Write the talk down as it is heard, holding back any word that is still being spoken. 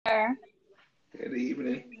Good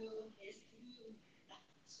evening.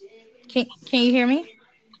 Can you hear me?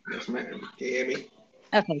 Yes, ma'am. Can you hear me?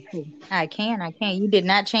 Okay, cool. I can. You did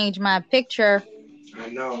not change my picture. I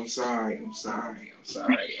know. I'm sorry. I'm sorry. I'm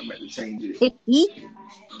sorry. I'm about to change it.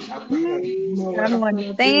 I I plan. You know what? I don't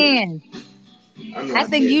plan to. understand. I know I I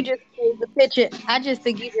think you did. just chose the picture. I just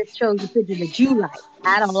think you just chose the picture that you like.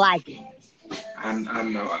 I don't like it. I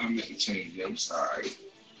know. I meant to change it. I'm sorry.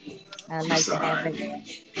 I I'm like to have it sorry.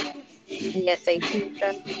 ASAP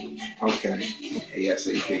stuff. Okay.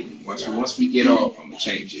 ASAP. Once we get off, I'm gonna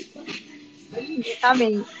change it. It's all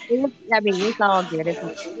good. It's all good. It's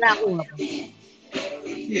not horrible.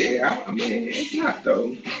 Yeah. I mean, it's not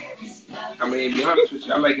though. I mean, to be honest with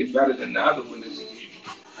you, I like it better than the other one.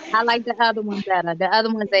 I like the other one better. The other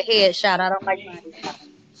one's a headshot. I don't like body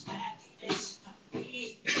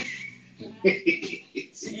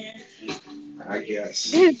I guess.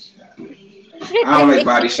 shots. I don't like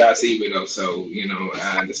body shots either, though. So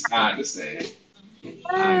I understand.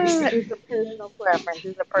 I It's understand. a personal preference.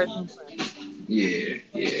 It's a personal preference. Yeah,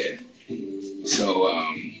 yeah. So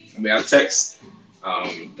I mean, I text I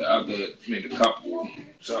mean, the couple.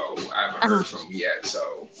 So I haven't Uh-huh. heard from him yet.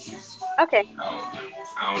 So Okay.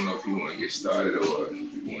 I don't know if you want to get started or if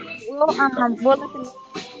you want to We'll get a couple we'll more. let them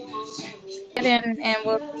get in and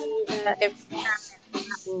we'll see if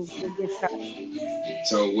we'll get started.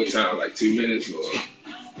 So what time? Like 2 minutes or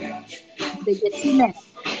They get 2 minutes.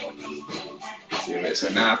 2 minutes? So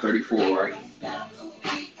 9:34, right?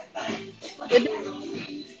 Good.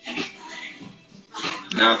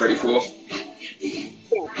 9:34.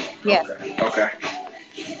 Yes. Yes. Okay.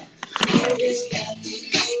 Okay.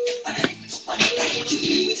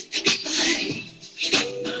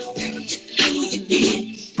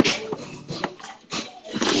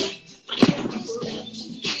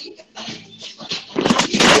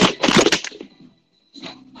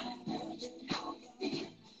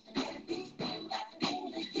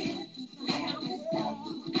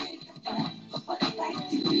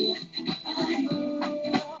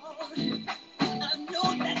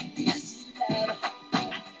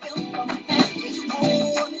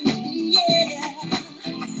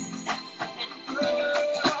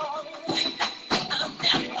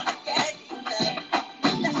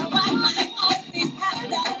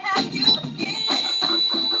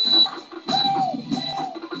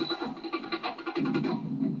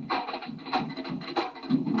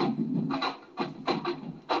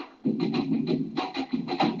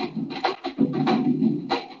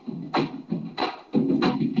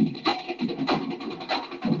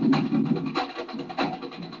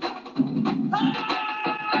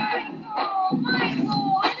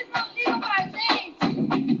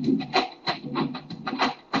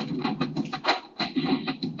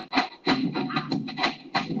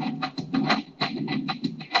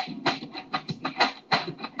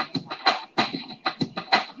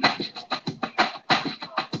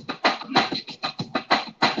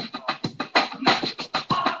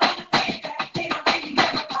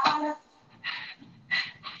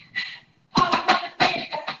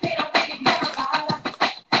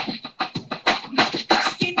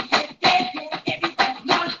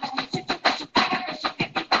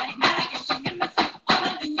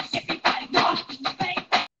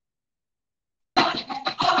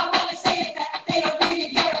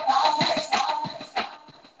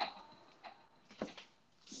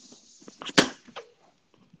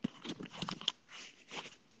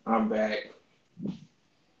 I'm back.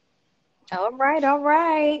 All right. All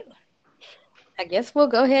right. I guess we'll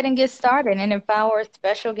go ahead and get started. And if our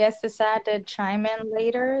special guests decide to chime in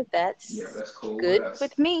later, Yeah, that's that's cool with good us.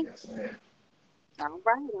 with me. Yes, ma'am. All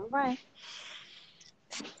right. All right.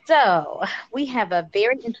 So we have a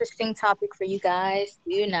very interesting topic for you guys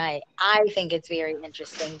tonight. I think it's very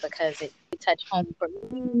interesting because it touched home for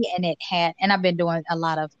me, and I've been doing a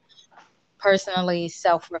lot of personally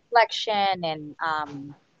self-reflection and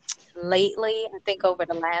lately, I think over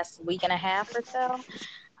the last week and a half or so.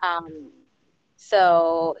 Um,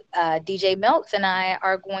 DJ Melts and I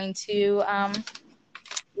are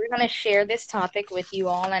we're going to share this topic with you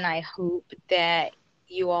all, and I hope that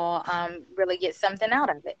you all really get something out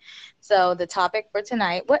of it. So, the topic for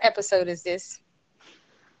tonight, what episode is this?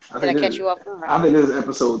 I Did I think catch this. you off guard? I think this is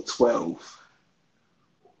episode 12.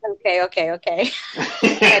 Okay, okay, okay.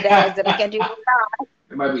 Did I It catch you off guard?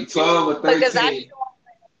 might be 12 or Because 13.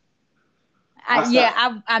 I yeah,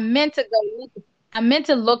 start. I meant to go look. I meant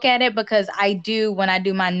to look at it because I do when I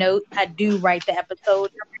do my notes, I do write the episode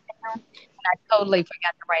number down, and I totally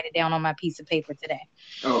forgot to write it down on my piece of paper today.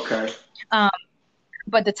 Okay. Um,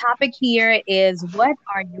 But the topic here is, what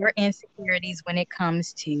are your insecurities when it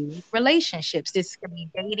comes to relationships? This could be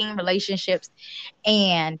dating, relationships,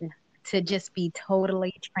 and to just be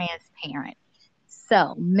totally transparent.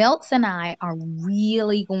 So, Melts and I are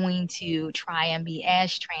really going to try and be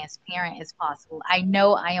as transparent as possible. I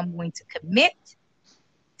know I am going to commit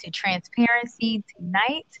to transparency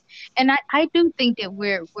tonight. And I do think that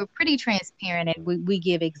we're pretty transparent, and we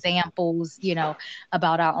give examples,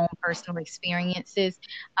 about our own personal experiences.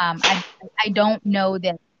 I don't know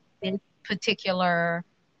that this particular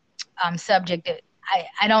subject that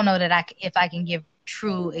I don't know that if I can give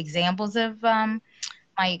true examples of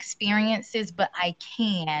my experiences, but I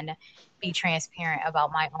can be transparent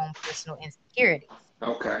about my own personal insecurities.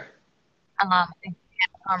 Okay. I had a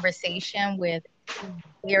conversation with a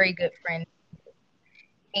very good friend,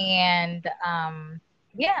 and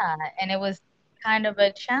yeah, and it was kind of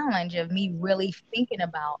a challenge of me really thinking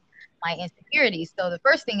about my insecurities. So the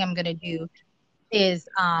first thing I'm going to do is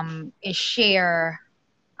share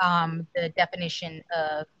the definition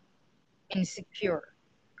of insecure.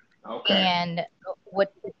 Okay. And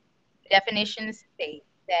what the definition states,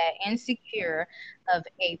 that insecure of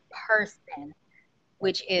a person,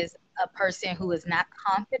 which is a person who is not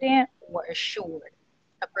confident or assured,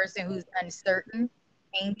 a person who's uncertain,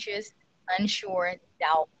 anxious, unsure,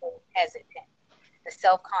 doubtful, hesitant, a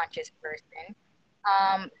self-conscious person,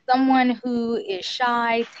 someone who is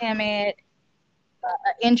shy, timid,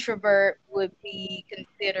 an introvert would be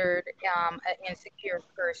considered an insecure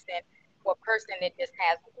person, or a person that just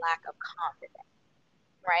has a lack of confidence,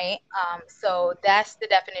 right? So that's the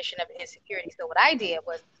definition of insecurity. So what I did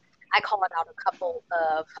was I called out a couple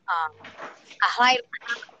of, I highlighted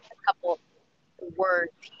a couple of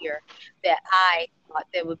words here that I thought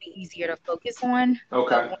that would be easier to focus on.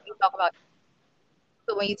 Okay. When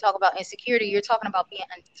you talk about insecurity, you're talking about being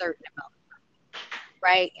uncertain about something,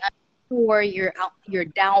 right? Unsure, you're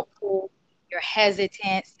doubtful, you're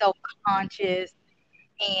hesitant, self-conscious,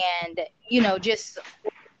 and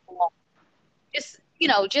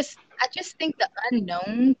I just think the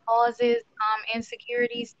unknown causes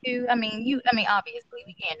insecurities too. Obviously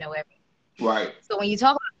we can't know everything. Right. So when you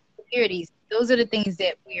talk about insecurities, those are the things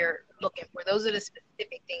that we're looking for. Those are the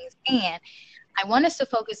specific things. And I want us to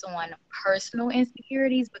focus on personal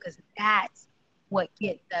insecurities, because that's what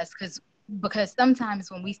gets us. Because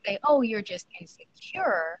sometimes when we say, oh, you're just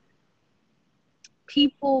insecure,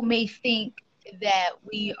 people may think that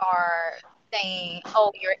we are saying,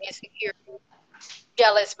 oh, you're insecure,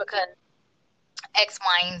 jealous because X,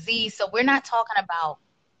 Y, and Z. So we're not talking about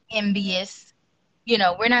envious.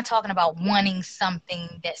 We're not talking about wanting something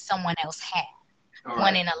that someone else has,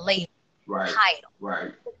 wanting a label, title.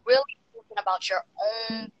 Right. We're really talking about your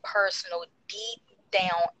own personal, deep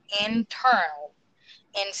down, internal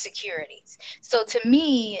insecurities. So to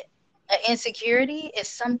me, an insecurity is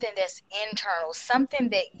something that's internal, something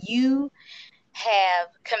that you have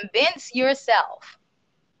convinced yourself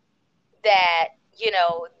that,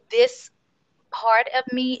 this part of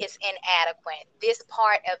me is inadequate. This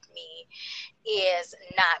part of me is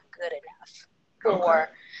not good enough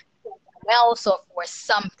for someone else or for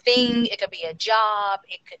something. It could be a job.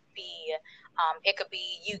 It could be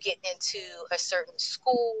you getting into a certain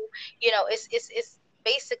school. It's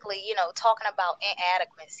basically, talking about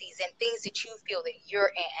inadequacies and things that you feel that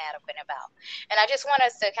you're inadequate about. And I just want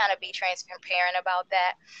us to kind of be transparent about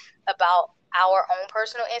that, about our own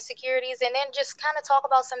personal insecurities, and then just kind of talk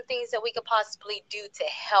about some things that we could possibly do to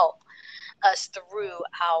help us through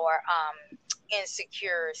our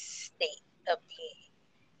insecure state of being.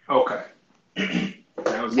 Okay.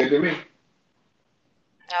 Sounds good to me.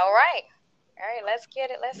 All right, let's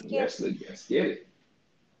get it. Let's get it.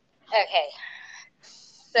 Okay,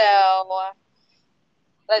 so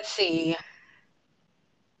let's see.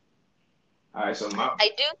 All right, so go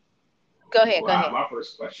ahead. My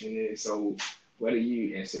first question is, so what are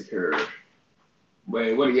you insecure? What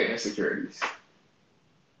are your insecurities?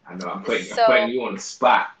 I know I'm putting you on the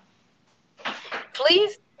spot.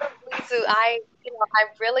 Please, Sue. I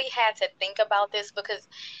really had to think about this, because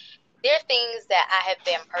there are things that I have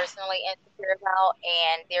been personally insecure about,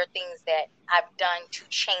 and there are things that I've done to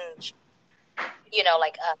change.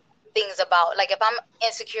 Things about, like, if I'm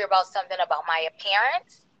insecure about something about my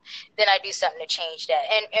appearance, then I do something to change that.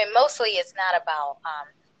 And mostly it's not about my,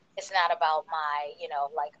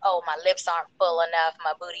 like, oh, my lips aren't full enough,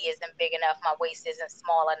 my booty isn't big enough, my waist isn't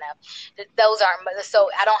small enough. Those aren't, so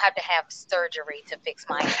I don't have to have surgery to fix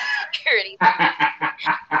my insecurities.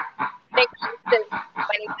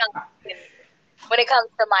 when it comes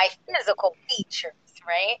to my physical features,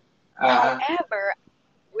 right? However,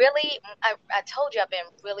 really, I told you I've been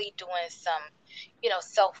really doing some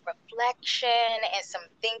self-reflection and some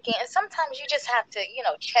thinking. And sometimes you just have to,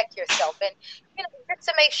 check yourself and, just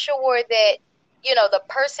to make sure that, the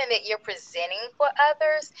person that you're presenting for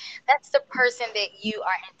others, that's the person that you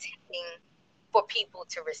are intending for people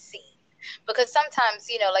to receive. Because sometimes,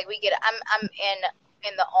 like I'm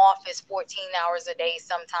in the office 14 hours a day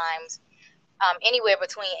sometimes, anywhere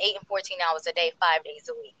between 8 and 14 hours a day, 5 days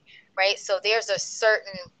a week, right? So there's a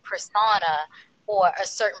certain persona or a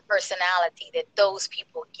certain personality that those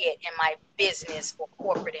people get in my business for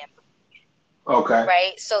corporate employees. Okay.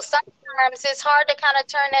 Right? So sometimes it's hard to kind of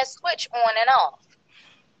turn that switch on and off.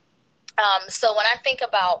 So when I think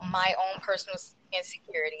about my own personal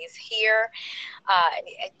insecurities here,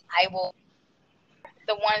 I will,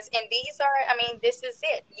 the ones, and these are, this is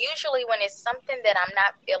it. Usually when it's something that I'm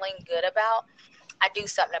not feeling good about, I do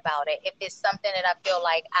something about it. If it's something that I feel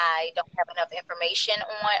like I don't have enough information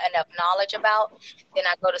on, enough knowledge about, then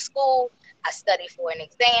I go to school, I study for an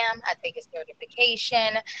exam, I take a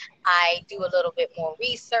certification, I do a little bit more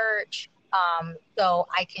research, so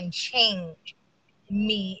I can change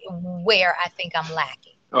me where I think I'm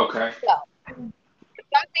lacking. Okay. So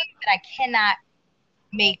something that I cannot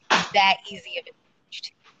make that easy of a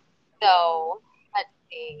change. So let's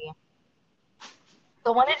see.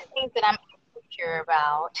 So one of the things that I'm insecure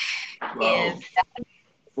about is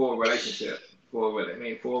for a relationship. Full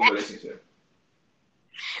relationship.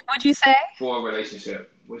 What'd you say? For a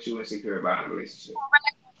relationship. What you insecure about in a relationship?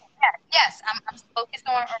 Yes, I'm focused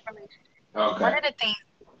on a relationship. Okay.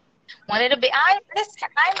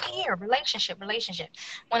 I'm here. Relationship.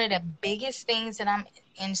 One of the biggest things that I'm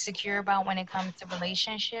insecure about when it comes to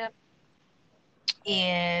relationship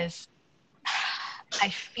is I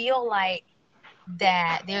feel like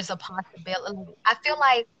that there's a possibility. I feel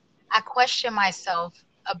like I question myself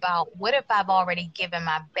about what if I've already given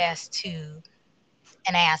my best to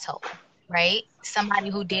an asshole, right? Somebody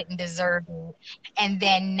who didn't deserve it. And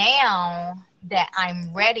then now that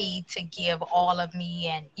I'm ready to give all of me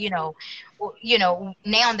and,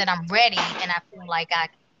 now that I'm ready and I feel like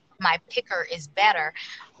my picker is better,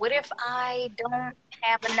 what if I don't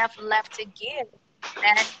have enough left to give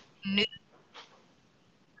that new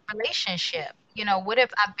relationship? What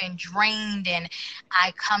if I've been drained and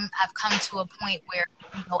I've come to a point where,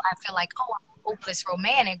 I feel like, oh, I'm a hopeless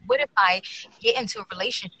romantic. What if I get into a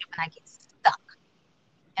relationship and I get stuck?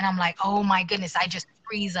 And I'm like, oh my goodness, I just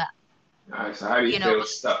freeze up. All right, so how do you feel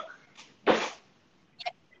stuck?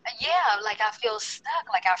 Yeah, like I feel stuck,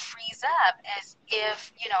 like I freeze up as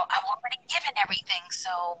if, I've already given everything. So,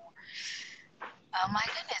 oh my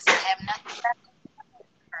goodness, I have nothing left to give this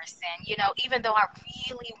person, even though I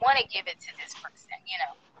really want to give it to this person,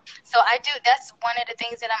 So that's one of the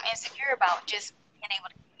things that I'm insecure about, just being able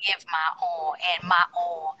to give my all and my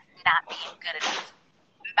all not being good enough.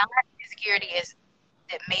 My insecurity is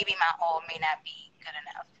that maybe my all may not be good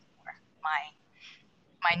enough for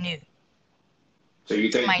my new. So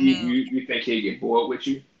you think you think he'll get bored with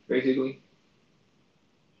you, basically?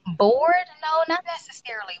 Bored? No, not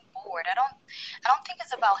necessarily bored. I don't think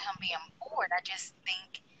it's about him being bored. I just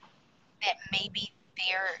think that maybe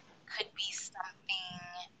there could be something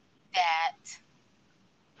that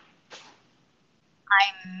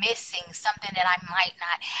I'm missing, something that I might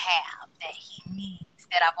not have that he needs,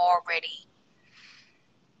 that I've already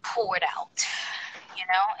poured out,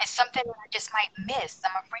 and something that I just might miss.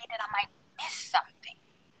 I'm afraid that I might miss something,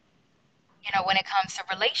 when it comes to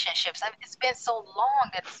relationships. It's been so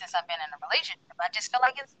long since I've been in a relationship. I just feel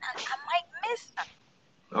like I might miss something.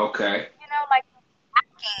 Okay. Like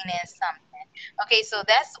lacking in something. Okay, so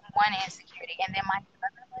that's one insecurity. And then my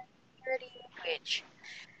other insecurity,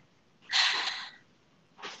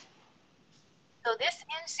 so this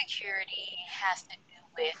insecurity has to do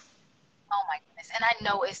with, oh my goodness, and I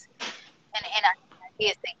know it's, and I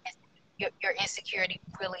did think your insecurity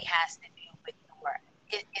really has to do with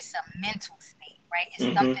it's a mental state, right? It's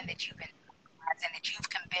something that you've been and that you've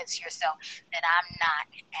convinced yourself that I'm not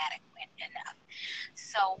adequate enough.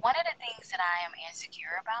 So one of the things that I am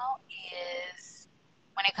insecure about is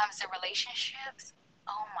when it comes to relationships,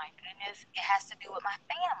 oh my goodness, it has to do with my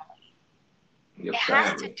family.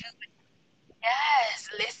 Has to do with, yes,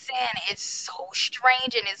 listen, it's so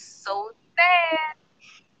strange and it's so sad.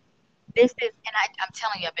 I'm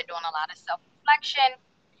telling you, I've been doing a lot of self-reflection.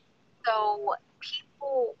 So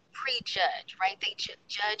people prejudge, right? They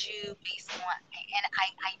judge you based on, and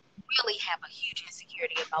I really have a huge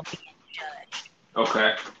insecurity about being judged.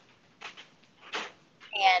 Okay.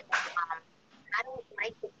 And I don't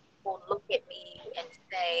like when people look at me and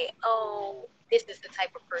say, oh, this is the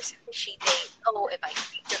type of person that she dates. Oh, if I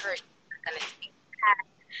speak to her, she's not going to speak back.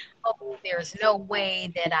 Oh, There's no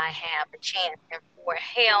way that I have a chance in four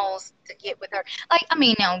hells to get with her. Like, I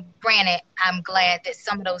mean, now, granted, I'm glad that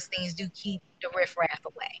some of those things do keep the riffraff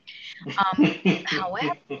away.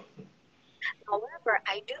 However,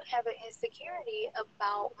 I do have an insecurity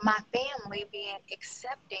about my family being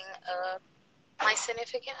accepting of my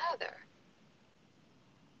significant other.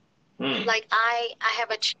 Like I have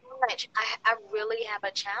a challenge. I really have a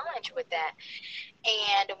challenge with that.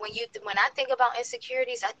 And when I think about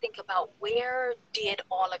insecurities, I think about where did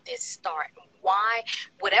all of this start? Why,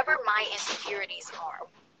 whatever my insecurities are,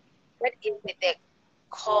 what is it that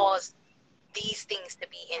caused these things to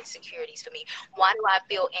be insecurities for me? Why do I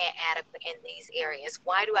feel inadequate in these areas?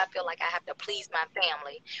 Why do I feel like I have to please my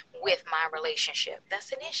family with my relationship?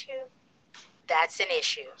 That's an issue. That's an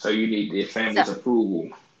issue. So you need the family's approval.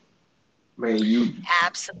 I mean, you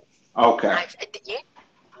absolutely okay?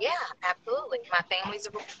 Yeah, absolutely. My family's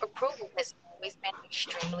approval has always been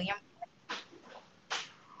extremely important,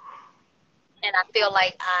 and I feel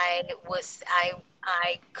like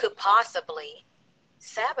I could possibly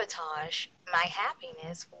sabotage my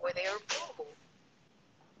happiness for their approval.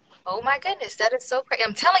 Oh my goodness, that is so crazy.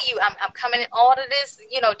 I'm telling you, I'm coming in all of this,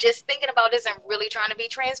 just thinking about this and really trying to be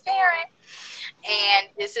transparent. And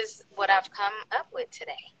this is what I've come up with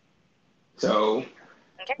today. So,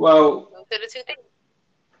 okay. Well, those are the two things.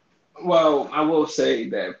 Well, I will say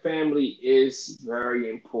that family is very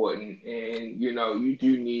important, and you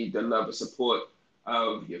do need the love and support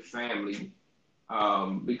of your family.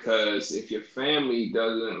 Because if your family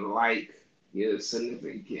doesn't like your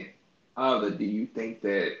significant other, do you think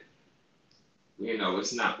that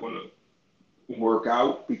it's not going to work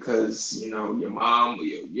out because your mom,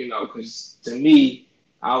 or because to me,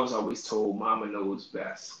 I was always told mama knows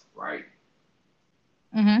best, right?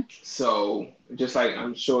 Mm-hmm. So just like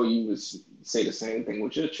I'm sure you would say the same thing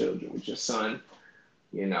with your children, with your son,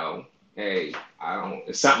 hey,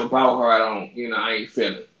 it's something about her I ain't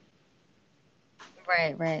feeling.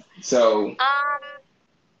 Right. So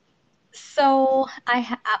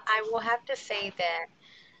I will have to say that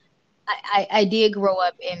I did grow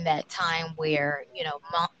up in that time where,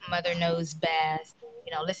 mother knows best,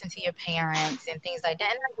 listen to your parents and things like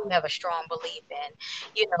that. And I do have a strong belief in,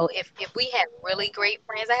 if we had really great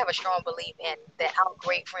friends, I have a strong belief in that our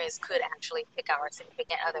great friends could actually pick our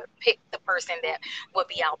significant other, pick the person that would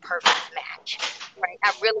be our perfect match, right?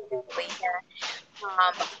 I really do believe that.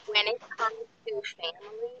 When it comes to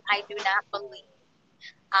family,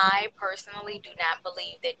 I personally do not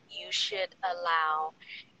believe that you should allow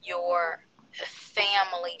your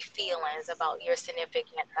family feelings about your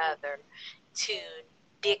significant other to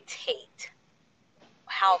dictate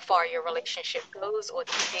how far your relationship goes or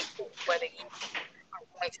to dictate whether you are going to have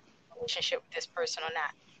a relationship with this person or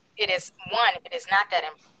not. It is not that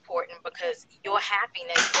important because your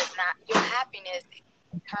happiness is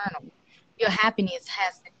internal. Your happiness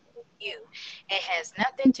has to do with you. It has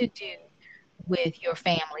nothing to do with your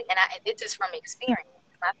family. And this is from experience.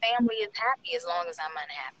 My family is happy as long as I'm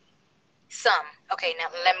unhappy. Okay, now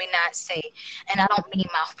let me not say, and I don't mean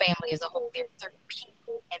my family as a whole. There's certain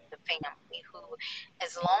people in the family who,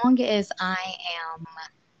 as long as I am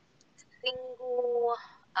single,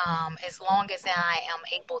 as long as I am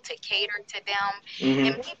able to cater to them, mm-hmm.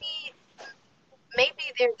 and maybe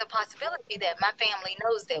there's a possibility that my family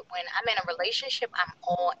knows that when I'm in a relationship, I'm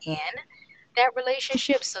all in that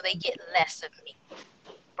relationship, so they get less of me,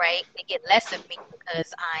 right? They get less of me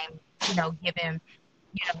because I'm, giving,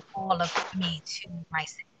 all of me to my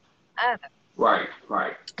other. Right.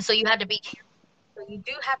 So you have to be careful. So you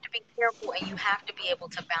do have to be careful, and you have to be able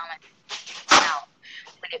to balance out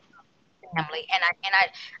when it comes to family. And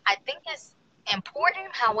I think it's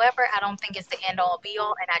important. However, I don't think it's the end all be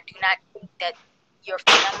all, and I do not think that your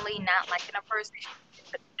family not liking a person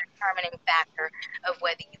is the determining factor of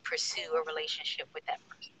whether you pursue a relationship with that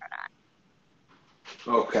person or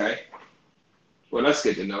not. Okay. Well, that's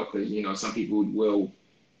good to know because some people will,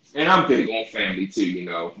 and I'm big on family too.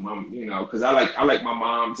 Mom. Because I like my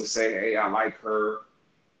mom to say, hey, I like her.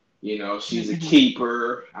 She's a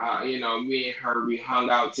keeper. Me and her, we hung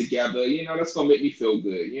out together. That's gonna make me feel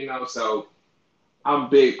good. So I am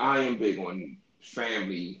big on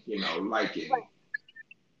family. Liking.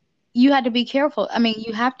 You had to be careful. I mean,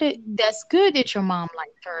 that's good that your mom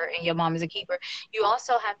likes her and your mom is a keeper. You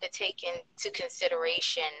also have to take into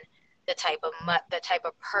consideration the type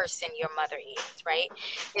of person your mother is, right?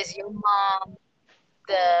 Is your mom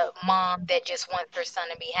the mom that just wants her son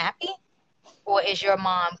to be happy? Or is your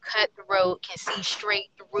mom cutthroat, can see straight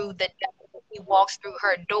through the devil? He walks through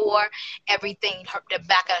her door, everything, the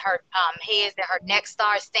back of her head, that her neck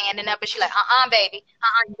starts standing up, and she's like, baby,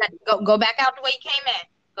 you got to go back out the way you came in.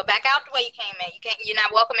 Go back out the way you came in. You're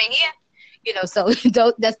not welcome in here. So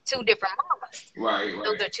that's two different mamas. Right.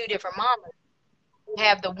 Those are two different mamas. You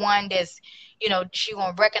have the one that's, she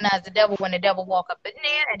gonna recognize the devil when the devil walk up in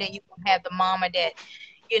there, and then you gonna have the mama that,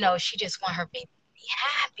 she just want her baby to be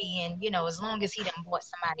happy, and as long as he done brought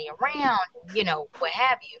somebody around, what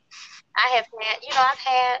have you. I've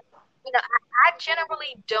had, I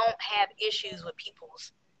generally don't have issues with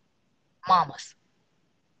people's mamas.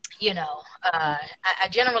 I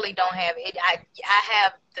generally don't have it. I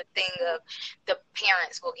have the thing of the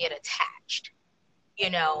parents will get attached.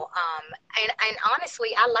 And honestly,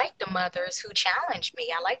 I like the mothers who challenge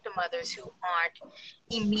me. I like the mothers who aren't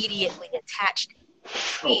immediately attached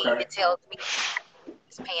to me. Okay. It tells me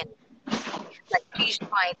it's paying, like she's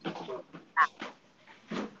trying to figure it out.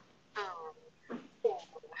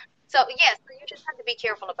 So yes, so you just have to be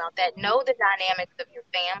careful about that. Know the dynamics of your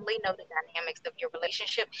family, know the dynamics of your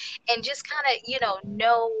relationship, and just kind of,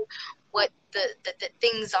 know what the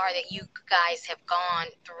things are that you guys have gone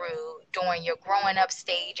through during your growing up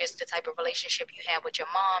stages, the type of relationship you have with your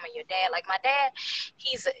mom and your dad. Like my dad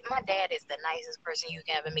is the nicest person you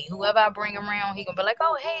can ever meet. Whoever I bring around, he gonna be like,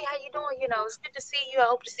 oh, hey, how you doing? It's good to see you. I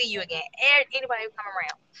hope to see you again. Anybody who come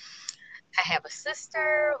around. I have a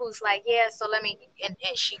sister who's like, yeah, so let me, and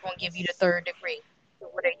she gonna give you the third degree. So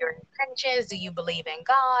what are your intentions? Do you believe in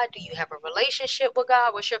God? Do you have a relationship with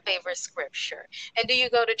God? What's your favorite scripture? And do you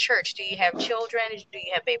go to church? Do you have children? Do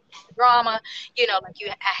you have baby drama?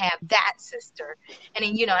 I have that sister. And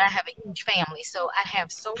then, I have a huge family. So I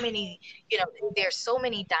have so many, there's so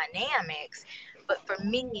many dynamics. But for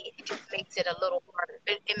me, it just makes it a little harder.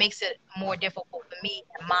 It makes it more difficult for me.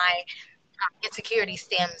 And my insecurity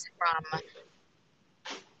stems from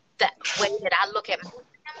the way that I look at my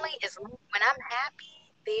family. Is when I'm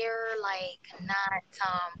happy, they're not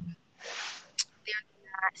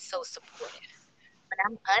so supportive. When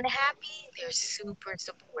I'm unhappy, they're super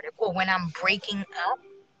supportive. Or when I'm breaking up,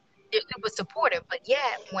 they're super supportive. But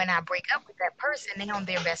yet, when I break up with that person, now I'm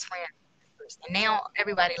their best friend. And now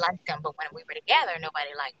everybody likes them, but when we were together,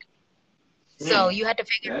 nobody liked them. So you had to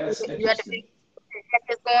figure out what's going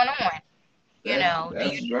on.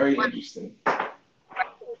 That's very interesting.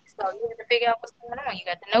 So you have to figure out what's going on. You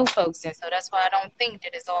got to know folks, and so that's why I don't think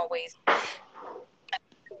that it's always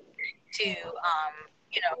to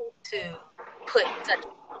put such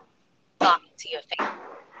thought into your family.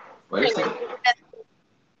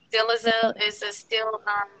 Still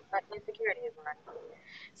an insecurity of mine.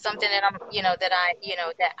 Something that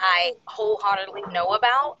that I wholeheartedly know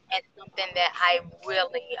about, and something that I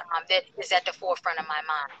really that is at the forefront of my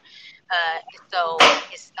mind. So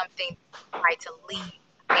it's something I try to leave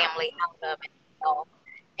family out of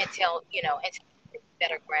until I get a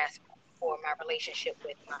better grasp for my relationship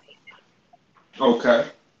with my family. Okay.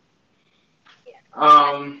 Yeah.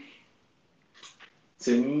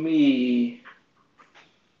 To me,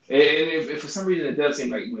 and if for some reason it does seem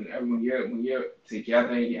like when you're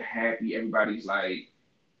together and you're happy, everybody's like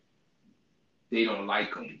they don't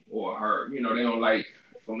like him or her. They don't like.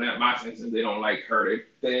 From my instance, they don't like her.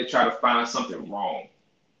 They try to find something wrong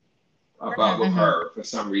about with her for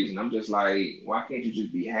some reason. I'm just like, why can't you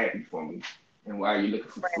just be happy for me? And why are you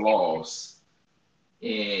looking for flaws?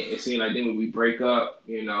 And it seems like then when we break up,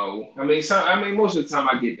 most of the time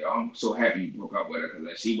I get, I'm so happy you broke up with her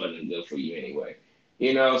because she wasn't good for you anyway.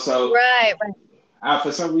 So right.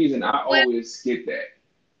 For some reason I always get that.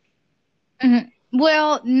 Mm-hmm.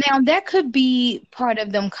 Well, now that could be part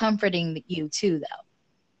of them comforting you too, though.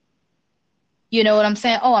 You know what I'm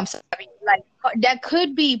saying? Oh, I'm sorry. Like that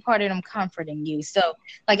could be part of them comforting you. So,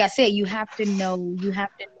 like I said, you have to know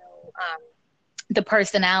the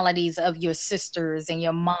personalities of your sisters and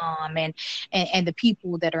your mom and the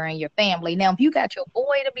people that are in your family. Now, if you got your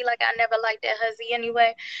boy to be like, I never liked that hussy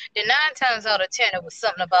anyway, then 9 times out of 10, it was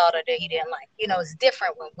something about her that he didn't like. It's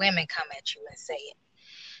different when women come at you and say it.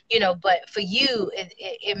 But for you,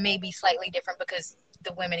 it may be slightly different because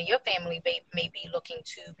the women in your family may be looking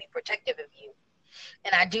to be protective of you.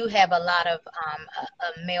 And I do have a lot of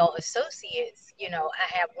male associates. I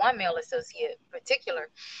have one male associate particularly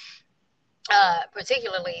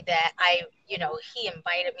that he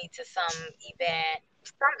invited me to some event,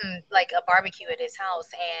 something like a barbecue at his house,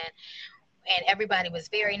 and everybody was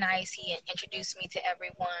very nice. He introduced me to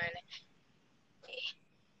everyone.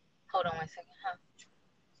 Hold on one second, huh?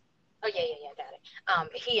 Oh, yeah, got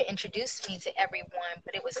it. He introduced me to everyone,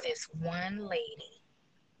 but it was this one lady.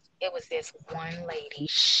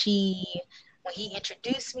 When he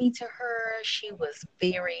introduced me to her, she was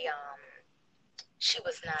very, she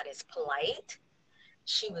was not as polite.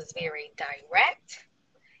 She was very direct.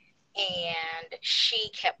 and she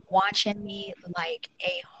kept watching me like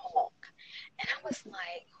a hawk. And I was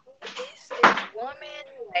like, who is this woman?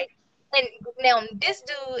 Like, and now this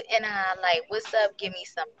dude and I, like, what's up? Give me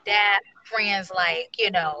some dap. Friends, like,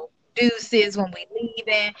 deuces when we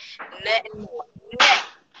leaving. Nothing more. Nothing.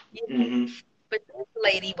 You know? Mm-hmm. But this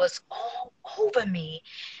lady was all over me.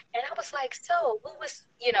 And I was like, so who was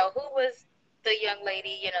the young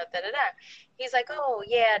lady, da da da. He's like, oh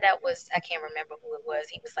yeah, that was, I can't remember who it was.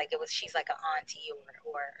 He was like, she's like an auntie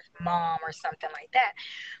or mom or something like that.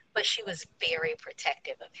 But she was very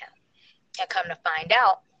protective of him. And come to find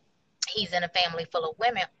out, he's in a family full of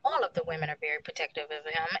women. All of the women are very protective of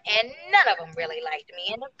him, and none of them really liked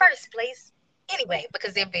me in the first place. Anyway,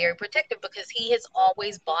 because they're very protective, because he has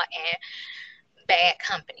always bought in bad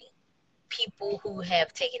company. People who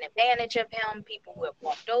have taken advantage of him, people who have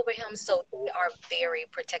walked over him. So they are very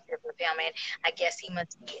protective of him. And I guess he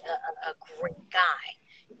must be a great guy.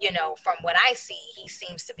 From what I see, he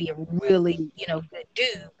seems to be a really, good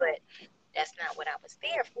dude, but that's not what I was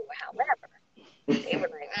there for. However, they were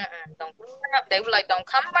like, don't come around. They were like, don't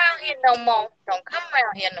come around here no more. Don't come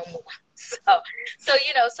around here no more. So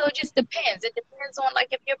it just depends. It depends on, like,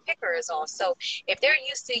 if your picker is off. So if they're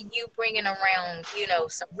used to you bringing around,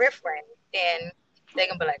 some riffraff, then they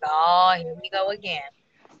can be like, oh, here we go again.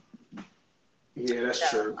 Yeah, that's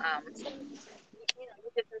true.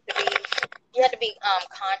 You have to be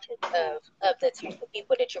conscious of the type of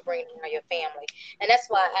people that you're bringing around your family, and that's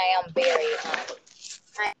why I am very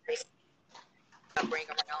I bring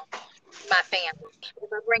around my family.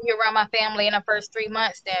 If I bring you around my family in the first 3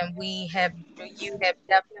 months, then you have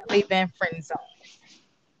definitely been friend zoned.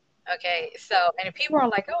 Okay, so, and if people are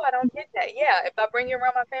like, oh, I don't get that. Yeah, if I bring you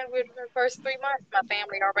around my family in the first 3 months, my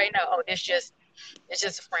family already know, oh, it's just a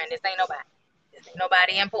friend. This ain't nobody. This ain't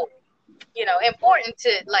nobody important. Important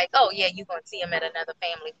to, like, oh yeah, you gonna see him at another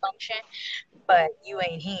family function, but he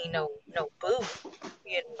ain't no boo.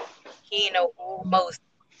 He ain't no almost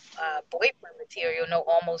boyfriend material, no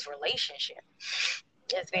almost relationship.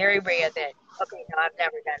 It's very rare that, okay, no, I've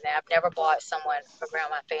never done that. I've never bought someone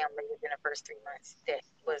around my family within the first 3 months that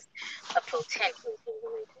was a potential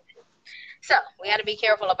relationship. So we got to be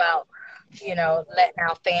careful about, letting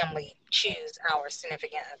our family choose our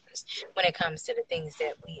significant others when it comes to the things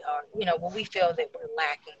that we are, when we feel that we're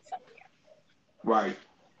lacking somewhere. Right.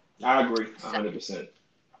 I agree So, 100%.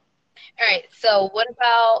 all right. So what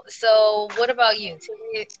about you? Tell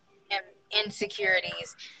me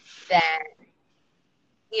insecurities that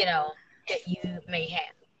that you may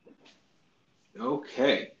have.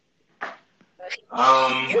 Okay.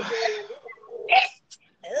 Um. You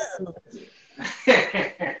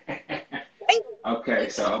Okay,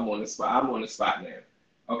 so I'm on the spot. I'm on the spot now.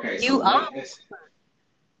 Okay, so you are.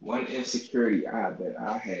 one insecurity that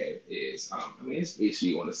I have is, I mean, it's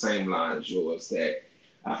basically on the same line as yours, that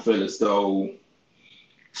I feel as though,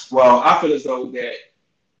 I feel as though that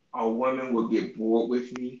a woman will get bored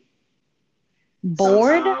with me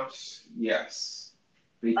Bored? sometimes. Yes,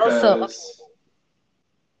 Also, okay.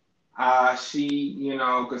 because she,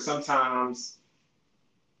 because sometimes,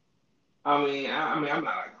 I'm not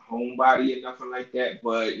like a homebody or nothing like that,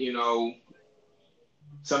 but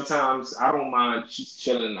sometimes I don't mind just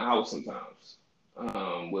chilling in the house sometimes,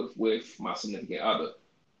 with my significant other,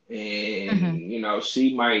 and Mm-hmm.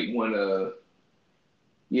 she might want to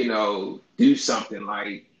do something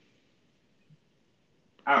like,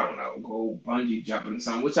 I don't know, go bungee jumping or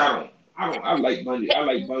something, which I like bungee. I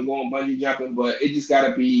like going bungee jumping, but it just got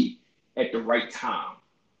to be at the right time.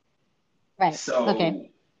 Right. Okay. So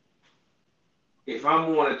if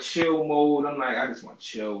I'm on a chill mode, I'm like, I just want to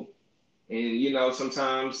chill. And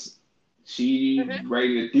sometimes she Mm-hmm.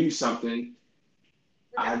 ready to do something.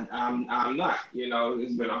 I'm not.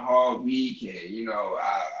 It's been a hard week, and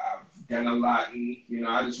I've done a lot, and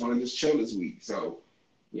I just want to just chill this week. So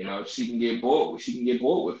she can get bored. She can get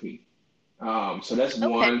bored with me. So that's Okay.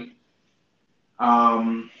 one.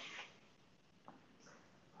 Um,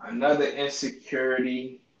 Another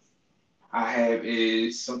insecurity I have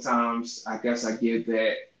is sometimes I guess I give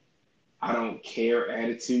that I don't care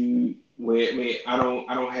attitude. Where, I mean, I don't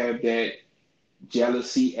have that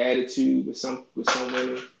jealousy attitude with some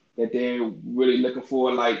women that they're really looking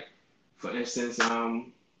for. Like, for instance,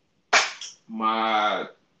 my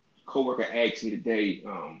coworker asked me today,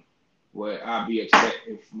 would I be upset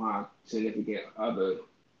if my significant other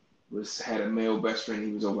had a male best friend.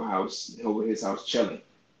 He was over his house chilling.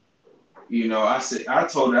 I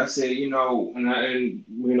told her, I said,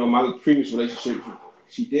 my previous relationship,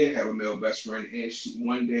 she did have a male best friend, and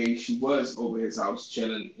one day she was over his house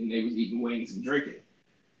chilling, and they was eating wings and drinking.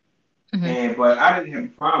 Hmm. But I didn't have a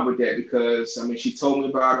problem with that because I mean she told me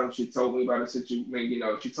about him. She told me about the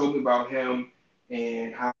situation. She told me about him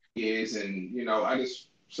and how he is, and I just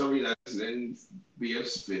for some reason I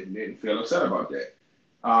just didn't feel upset about that.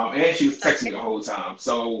 And she was texting me Okay. the whole time.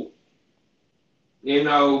 So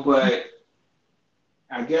but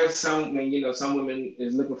I guess some women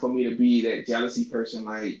is looking for me to be that jealousy person.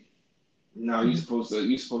 Like, no, Hmm. you're supposed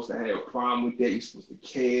to have a problem with that. You're supposed to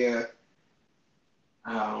care.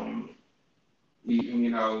 Um,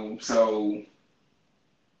 so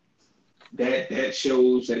that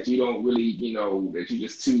shows that you don't really, that you're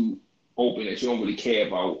just too open, that you don't really care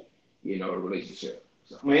about, a relationship.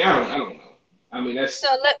 So I mean, I don't know. I mean, So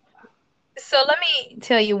that's let so let me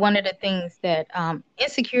tell you one of the things that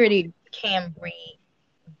insecurity can breed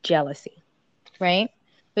jealousy, right?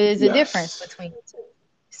 But there's a difference yes. between the two.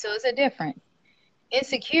 So it's a difference.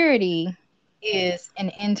 Insecurity is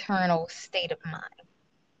an internal state of mind,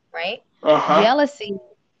 right? Uh-huh. Jealousy,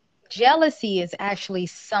 jealousy is actually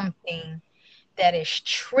something that is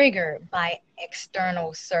triggered by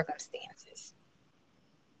external circumstances.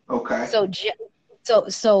 Okay. So,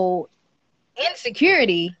 so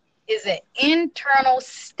insecurity is an internal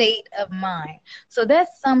state of mind. So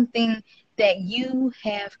that's something that you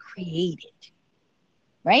have created,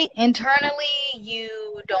 right? Internally,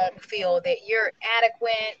 you don't feel that you're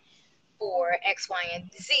adequate for X, Y, and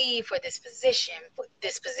Z for this position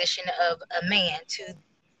of a man to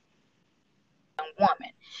a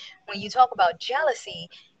woman. When you talk about jealousy,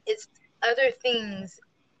 it's other things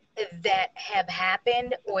that have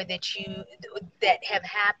happened or that have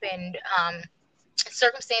happened,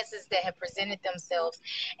 circumstances that have presented themselves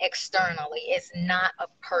externally. It's not a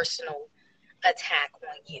personal attack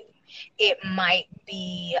on you. It might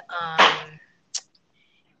be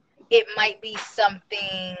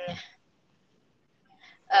something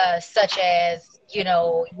such as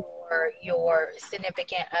your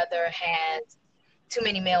significant other has too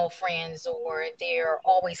many male friends, or they're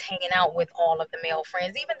always hanging out with all of the male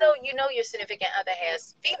friends, even though your significant other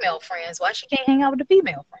has female friends. Why she can't hang out with the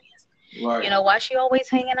female friends? Right. Why she always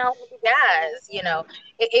hanging out with the guys?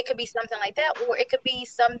 It could be something like that, or it could be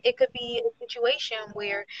a situation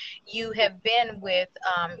where you have been with,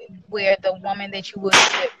 where the woman that you were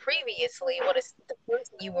with previously, or the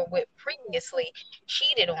person you were with previously,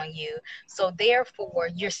 cheated on you. So therefore,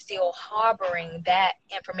 you're still harboring that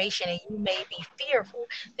information, and you may be fearful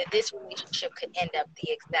that this relationship could end up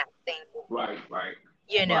the exact same way. Right. Right.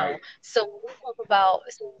 You Right. know, so when we talk about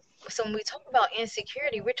so when we talk about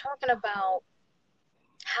insecurity, we're talking about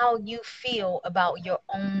how you feel about your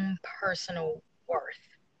own personal worth,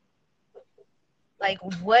 like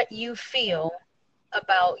what you feel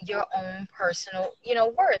about your own personal,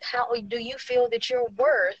 worth. How do you feel that you're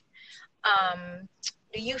worth? Um,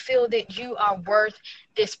 do you feel that you are worth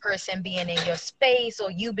this person being in your space,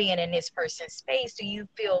 or you being in this person's space? Do you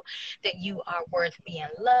feel that you are worth being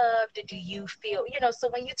loved? Do you feel, so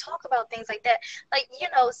when you talk about things like that, like,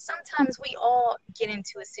 sometimes we all get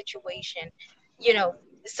into a situation, you know,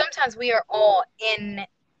 sometimes we are all in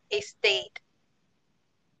a state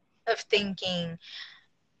of thinking,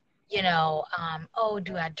 oh,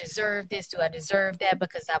 do I deserve this? Do I deserve that?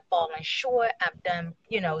 Because I've fallen short. I've done,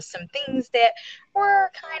 some things that were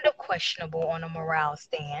kind of questionable on a morale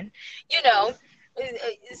stand, you know.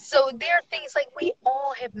 So there are things like we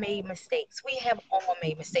all have made mistakes. We have all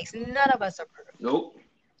made mistakes. None of us are perfect. Nope.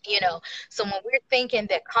 You know, so when we're thinking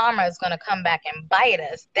that karma is going to come back and bite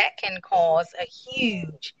us, that can cause a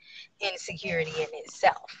huge insecurity in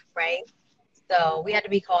itself, right? So we have to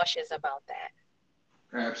be cautious about that.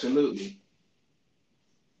 Absolutely.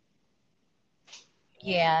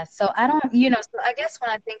 Yeah, so so I guess when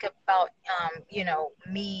I think about,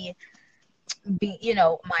 me be,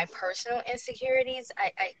 my personal insecurities,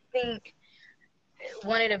 I think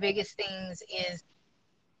one of the biggest things is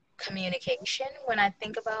communication. When I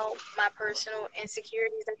think about my personal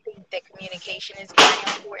insecurities, I think that communication is very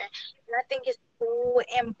important. And I think it's so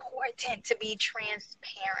important to be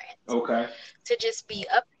transparent, Okay. to just be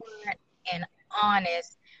upfront and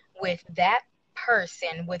honest with that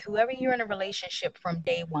person, with whoever you're in a relationship from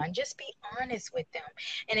day one. Just be honest with them.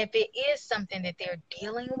 And if it is something that they're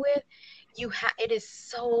dealing with, it is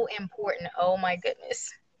so important. Oh my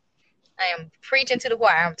goodness. I am preaching to the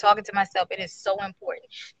choir. I'm talking to myself. It is so important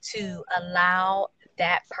to allow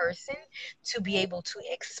that person to be able to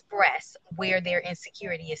express where their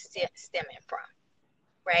insecurity is stemming from,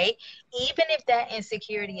 right? Even if that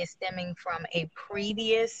insecurity is stemming from a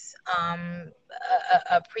previous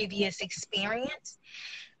experience,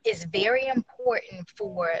 is very important important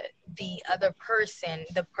for the other person,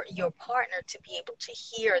 your partner, to be able to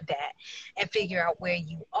hear that and figure out where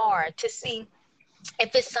you are, to see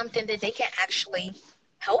if it's something that they can actually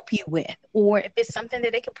help you with, or if it's something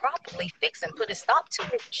that they can properly fix and put a stop to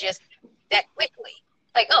it just that quickly.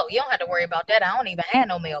 Like, oh, you don't have to worry about that. I don't even have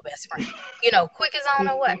no male best friend. Quick as I don't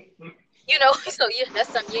know what. So that's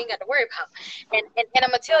something you ain't got to worry about. And I'm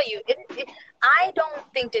gonna tell you, I don't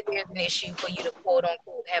think that there's an issue for you to quote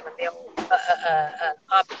unquote have a male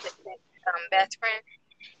opposite best friend.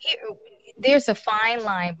 Here, there's a fine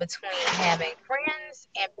line between having friends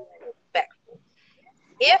and being respectful.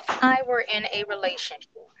 If I were in a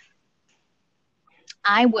relationship,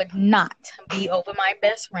 I would not be over my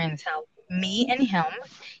best friend's house, me and him,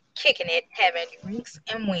 kicking it, having drinks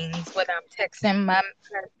and wings, whether I'm texting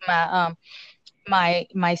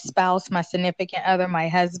my spouse, my significant other, my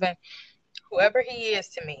husband, whoever he is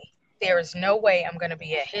to me. There is no way I'm going to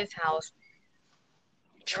be at his house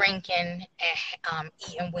drinking and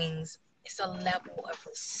eating wings. It's a level of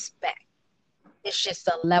respect. It's just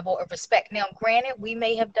a level of respect. Now, granted, we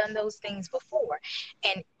may have done those things before,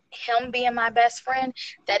 and him being my best friend,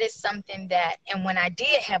 that is something that, and when I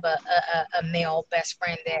did have a male best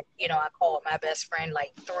friend that, I called my best friend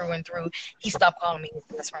like through and through, he stopped calling me his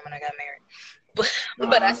best friend when I got married.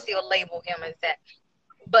 But I still label him as that.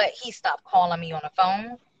 But he stopped calling me on the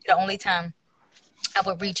phone. The only time I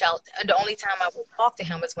would reach out, the only time I would talk to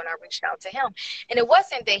him is when I reached out to him. And it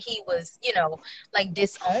wasn't that he was, like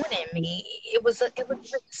disowning me. It was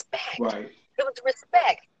respect. Right. It was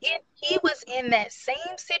respect. If he was in that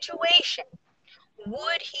same situation,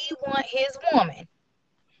 would he want his woman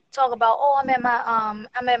talk about, oh, I'm at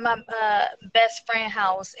my best friend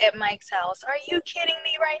house at Mike's house? Are you kidding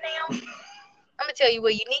me right now? I'm gonna tell you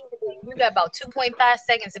what you need to do. You got about 2.5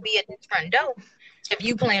 seconds to be at this front door. If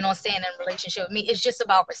you plan on staying in a relationship with me, it's just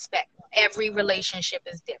about respect. Every relationship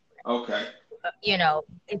is different. Okay.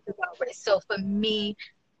 It's about respect. So for me,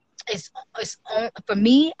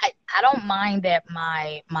 I don't mind that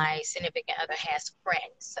my significant other has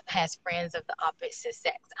friends of the opposite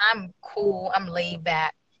sex. I'm cool. I'm laid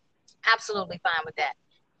back. Absolutely fine with that.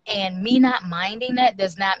 And me not minding that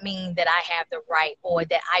does not mean that I have the right, or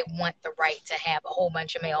that I want the right to have a whole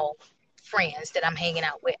bunch of male friends that I'm hanging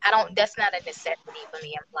out with. That's not a necessity for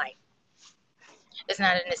me in life. It's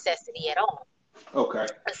not a necessity at all. Okay.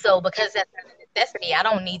 So because that's not a necessity, I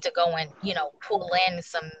don't need to go and, pull in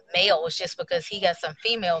some males just because he got some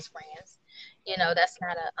females friends. That's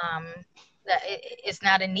not it's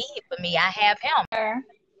not a need for me. I have him.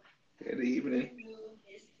 Good evening.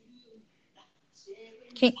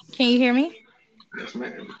 Can you hear me? Yes,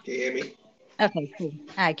 ma'am. Can you hear me? Okay, cool.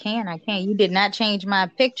 I can. You did not change my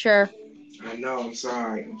picture. I know. I'm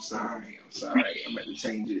sorry. I'm about to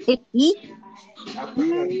change it. I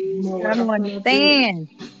don't understand.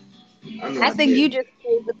 I think you just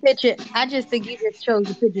chose the picture. I just think you just chose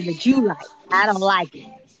the picture that you like. I don't like it.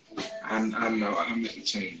 I know. I'm going to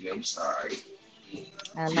change it. I'm sorry.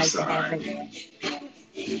 I like to have it.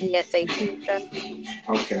 ASAP stuff.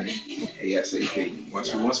 Okay.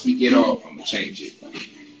 ASAP. Once we get off, I'm gonna change it.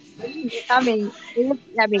 It's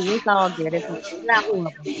all good. It's not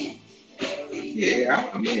horrible. Yeah,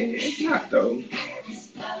 I mean, it's not though.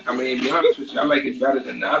 I mean, to be honest with you, I like it better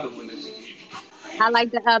than the other one. I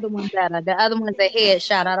like the other one better. The other one's a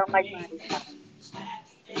headshot. I don't like body shots.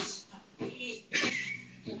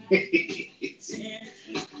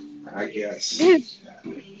 I guess.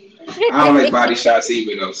 I don't like body shots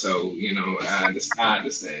either, though. So I understand.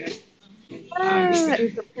 It's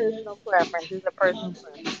a personal preference.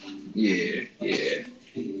 Yeah.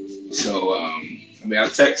 So, I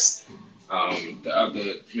text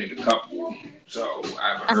the couple, so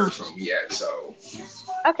I haven't heard from them yet. So,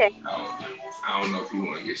 okay. I don't know if you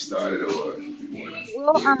want to get started or if you want to.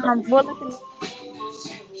 We'll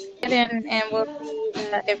listen and we'll see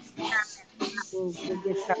if we'll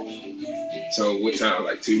get started. So, what time?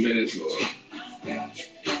 Like 2 minutes or?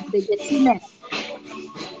 They get 2 minutes.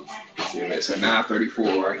 2 minutes. So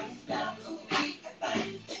 9:34, right?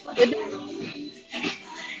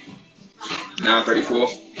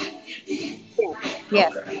 9:34. Yeah.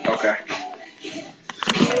 Okay.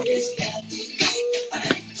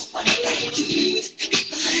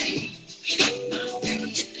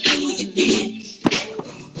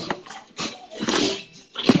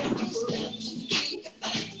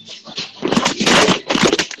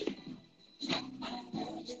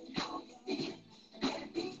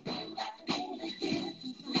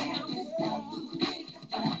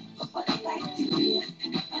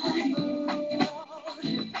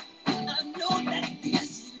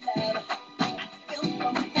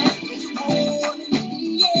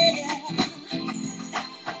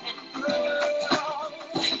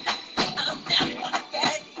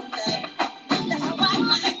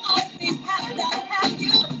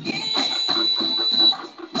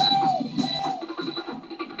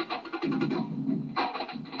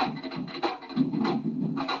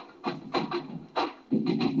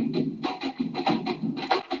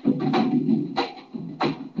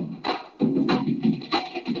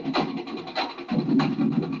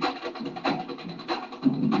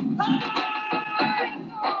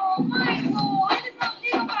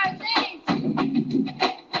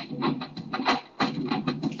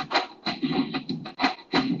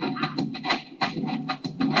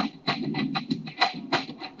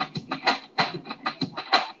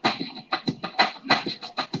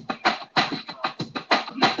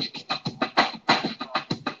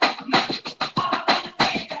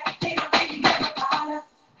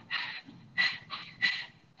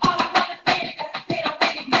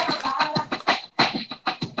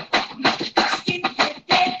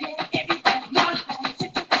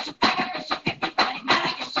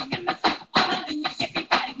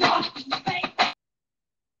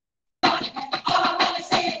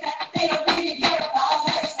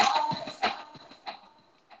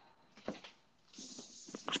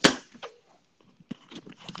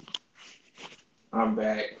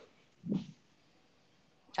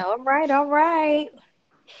 All right, all right.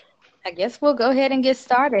 I guess we'll go ahead and get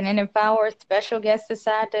started. And if our special guests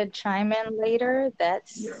decide to chime in later, Yeah,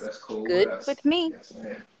 that's that's cool with good us. with me. Yes,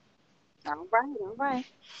 man. All right, all right.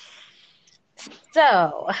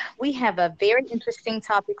 So, we have a very interesting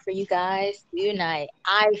topic for you guys tonight.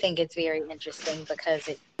 I think it's very interesting because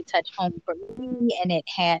it touched home for me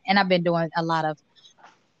and I've been doing a lot of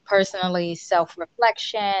personally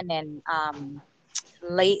self-reflection and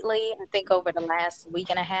lately, I think over the last week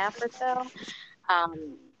and a half or so.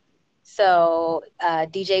 Um,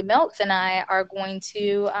 DJ Melts and I are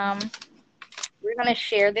we're going to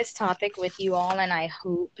share this topic with you all, and I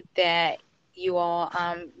hope that you all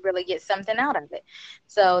really get something out of it.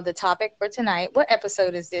 So, the topic for tonight, what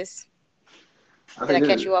episode is this? I Did I think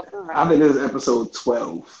catch this. you off guard? I think this is episode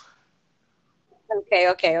 12. Okay.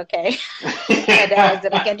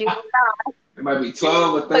 Did I catch you off guard? It might be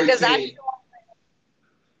 12 or Because 13.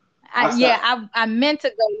 I yeah, start. I meant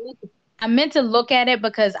to I meant to look at it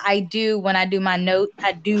because when I do my notes,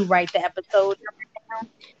 I do write the episode number down.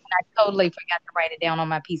 And I totally forgot to write it down on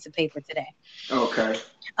my piece of paper today. Okay.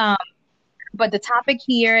 Um, but the topic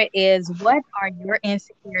here is, what are your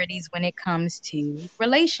insecurities when it comes to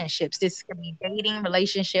relationships? This could be dating,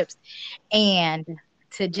 relationships, and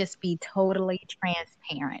to just be totally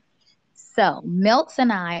transparent. So, Melts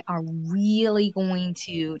and I are really going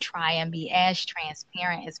to try and be as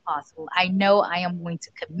transparent as possible. I know I am going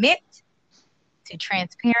to commit to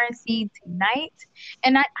transparency tonight.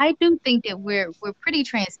 And I do think that we're pretty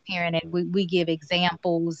transparent and we give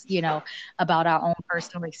examples, about our own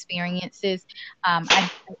personal experiences. I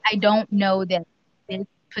don't know that this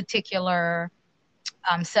particular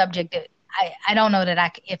subject that I don't know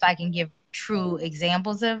that if I can give true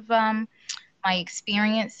examples of my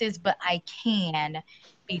experiences, but I can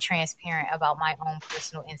be transparent about my own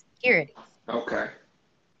personal insecurities. Okay.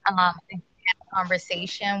 I had a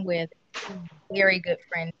conversation with a very good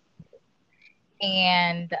friend,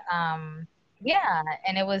 and yeah,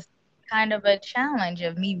 and it was kind of a challenge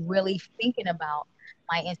of me really thinking about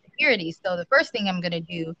my insecurities. So the first thing I'm going to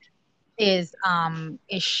do is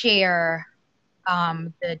share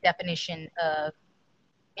the definition of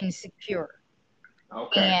insecure.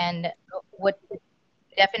 Okay. And what the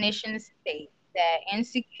definition states that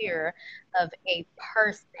insecure of a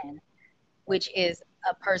person, which is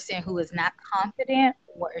a person who is not confident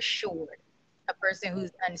or assured, a person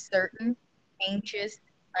who's uncertain, anxious,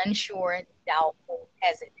 unsure, doubtful,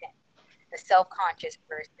 hesitant, a self-conscious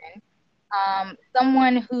person,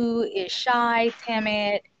 someone who is shy,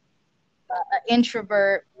 timid, an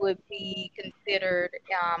introvert would be considered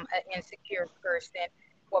an insecure person,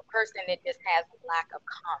 or a person that just has a lack of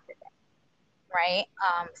confidence, right?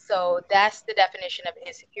 So that's the definition of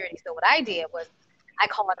insecurity. So what I did was I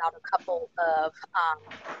called out a couple of, I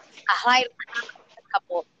highlighted a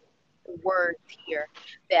couple of words here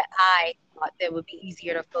that I thought that would be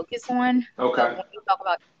easier to focus on. So Okay. when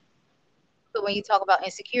you talk about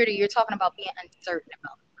insecurity, you're talking about being uncertain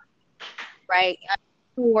about it, right?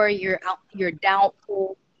 Unsure, you're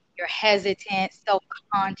doubtful, you're hesitant,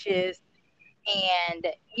 self-conscious, and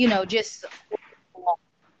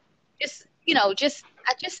just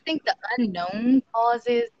I just think the unknown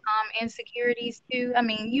causes insecurities too. I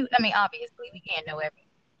mean obviously we can't know everything.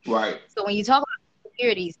 Right. So when you talk about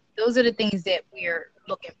insecurities, those are the things that we're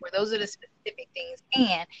looking for. Those are the specific things.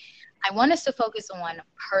 And I want us to focus on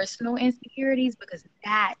personal insecurities because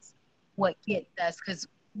that's what gets us,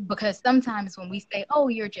 because sometimes when we say, "Oh,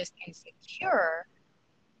 you're just insecure,"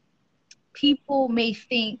 people may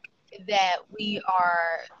think that we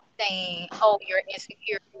are saying, "Oh, you're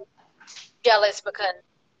insecure, jealous because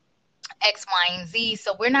X, Y, and Z."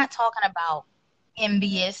 So we're not talking about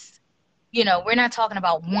envious. We're not talking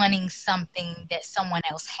about wanting something that someone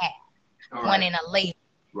else has, All right. wanting a label,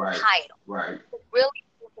 Right. title. Right. We're really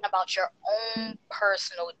talking about your own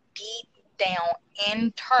personal, deep down,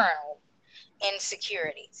 internal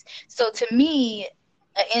insecurities. So to me,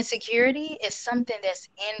 an insecurity is something that's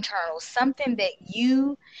internal, something that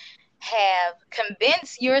you have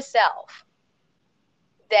convinced yourself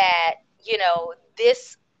that,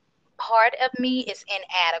 this part of me is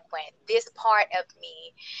inadequate. This part of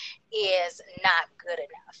me is not good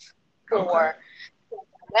enough Okay. for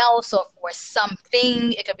someone else or for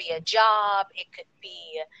something. It could be a job. It could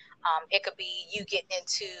be you getting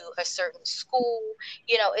into a certain school.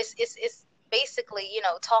 It's basically,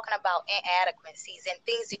 talking about inadequacies and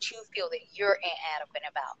things that you feel that you're inadequate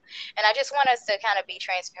about. And I just want us to kind of be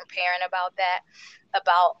transparent about that,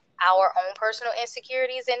 about our own personal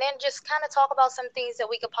insecurities, and then just kind of talk about some things that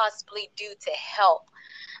we could possibly do to help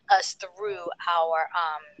us through our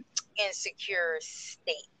insecure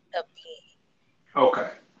state of being.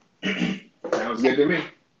 Okay. Sounds good to me.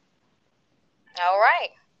 All right.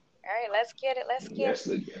 All right, let's get it. Let's get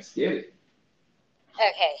Let's get it.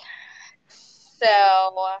 Okay.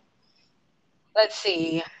 So, let's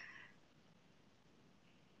see.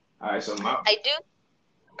 All right, so I do.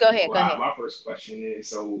 Go ahead. my first question is,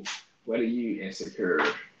 so what are you insecure?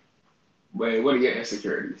 What are your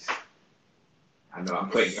insecurities? I know I'm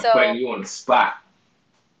putting you on the spot.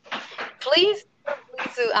 Please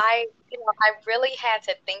do. I really had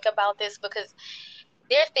to think about this because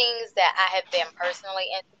there are things that I have been personally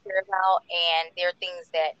insecure about, and there are things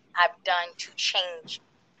that I've done to change.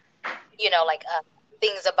 Like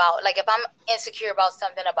things about, like if I'm insecure about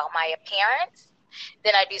something about my appearance,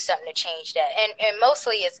 then I do something to change that. And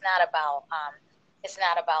mostly it's not about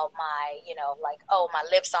my, like, oh, my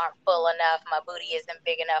lips aren't full enough, my booty isn't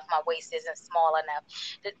big enough, my waist isn't small enough.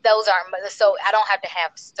 Those aren't, so I don't have to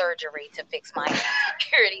have surgery to fix my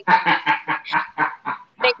insecurities.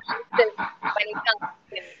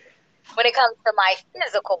 When it comes to my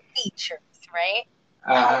physical features, right?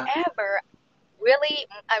 However, really,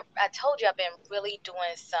 I told you I've been really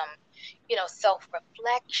doing some,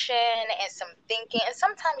 self-reflection and some thinking. And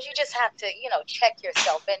sometimes you just have to, check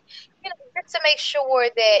yourself and, just to make sure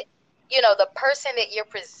that, the person that you're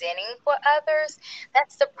presenting for others,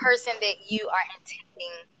 that's the person that you are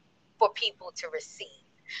intending for people to receive.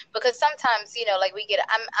 Because sometimes, like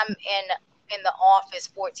I'm in the office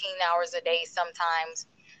 14 hours a day sometimes,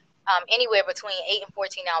 anywhere between 8 and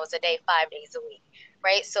 14 hours a day, 5 days a week,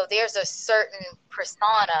 right? So there's a certain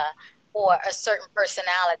persona or a certain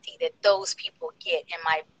personality that those people get in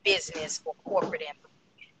my business or corporate environment.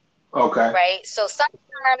 Okay. Right? So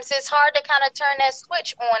sometimes it's hard to kind of turn that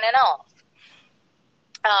switch on and off.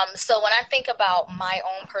 So when I think about my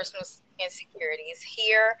own personal insecurities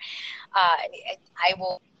here, I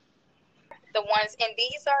will, the ones, and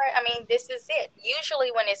these are, this is it.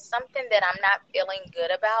 Usually when it's something that I'm not feeling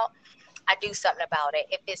good about, I do something about it.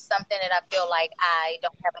 If it's something that I feel like I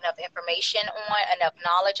don't have enough information on, enough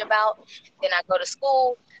knowledge about, then I go to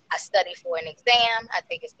school, I study for an exam, I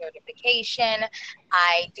take a certification,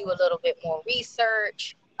 I do a little bit more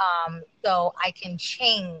research, so I can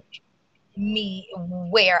change me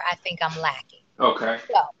where I think I'm lacking. Okay.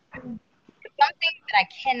 So, some things that I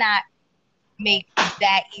cannot make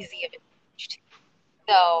that easy of a change to.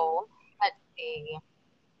 So, let's see.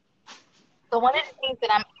 So, one of the things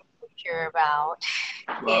that I'm insecure about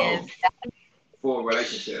is for a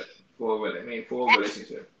relationship. For a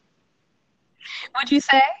relationship. What'd you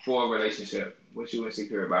say? For a relationship. What you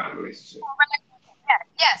insecure about in a relationship?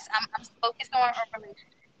 Yes, I'm focused on a relationship.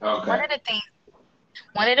 Okay.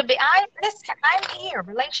 One of the big, I'm here.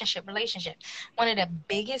 Relationship. One of the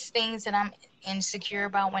biggest things that I'm insecure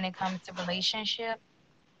about when it comes to relationship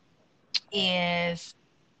is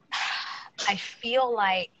I feel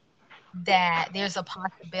like that there's a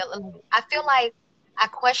possibility. I feel like I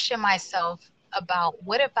question myself about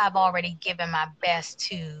what if I've already given my best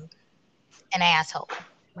to an asshole,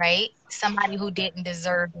 right? Somebody who didn't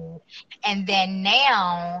deserve it. And then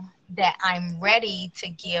now that I'm ready to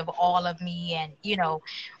give all of me and,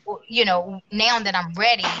 now that I'm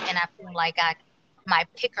ready and I feel like my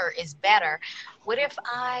picker is better, what if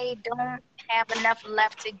I don't have enough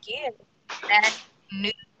left to give that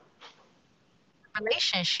new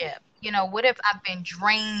relationship? What if I've been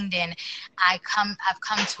drained and I've come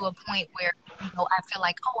to a point where, I feel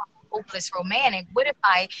like, oh, I'm a hopeless romantic. What if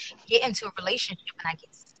I get into a relationship and I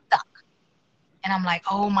get stuck? And I'm like,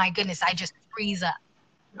 oh my goodness, I just freeze up.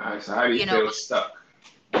 All right, so how do you feel stuck?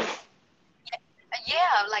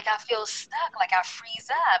 Yeah, like I feel stuck, like I freeze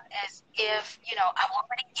up as if, I've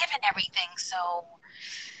already given everything. So,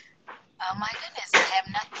 oh my goodness, I have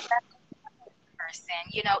nothing left to give this person,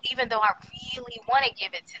 even though I really want to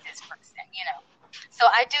give it to this person, So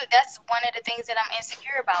that's one of the things that I'm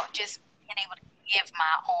insecure about, just being able to give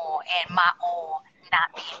my all and my all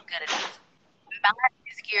not being good enough. My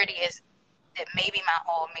insecurity is that maybe my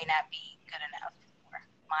all may not be good enough for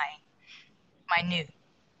my new.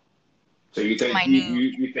 So you think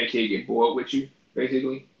you think he'll get bored with you,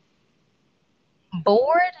 basically?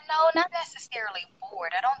 Bored? No, not necessarily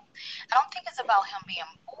bored. I don't think it's about him being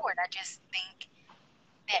bored. I just think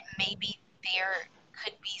that maybe there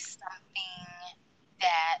could be something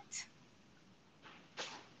that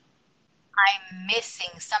I'm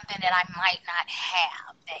missing, something that I might not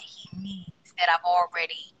have that he needs, that I've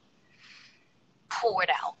already poured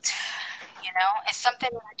out. It's something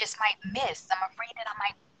that I just might miss. I'm afraid that I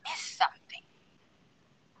might miss something.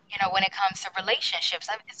 When it comes to relationships,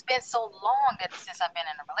 it's been so long since I've been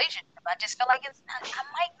in a relationship. I just feel like I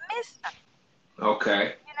might miss something.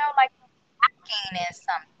 Okay. Like lacking in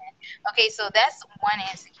something. Okay, so that's one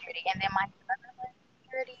insecurity. And then my other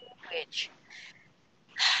which,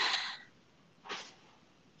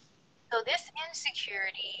 so this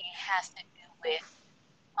insecurity has to do with,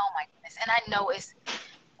 oh my goodness, and I know it's,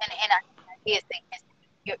 and I did think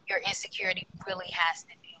your insecurity really has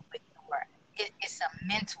to do with it's a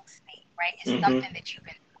mental state, right? It's Mm-hmm. something that you've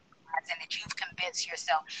been and that you've convinced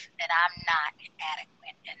yourself that I'm not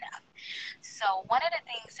adequate enough. So one of the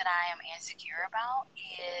things that I am insecure about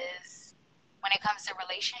is when it comes to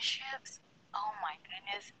relationships, oh my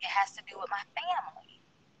goodness, it has to do with my family.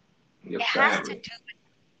 Your It has to family. do with,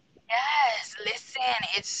 yes, listen,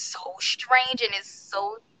 it's so strange and it's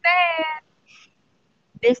so sad.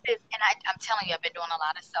 This is, and I'm telling you, I've been doing a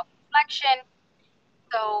lot of self-reflection.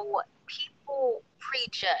 So people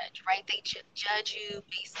prejudge, right? They judge you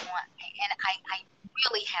based on, and I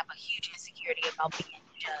really have a huge insecurity about being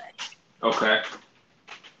judged. Okay.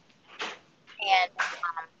 And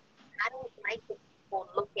I don't like when people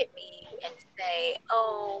look at me and say,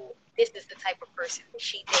 oh, this is the type of person that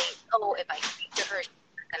she dates. Oh, if I speak to her, she's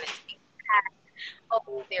not going to speak back.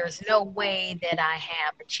 Oh, there's no way that I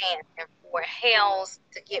have a chance in four hells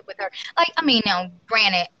to get with her. Like, I mean, now,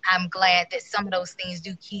 granted, I'm glad that some of those things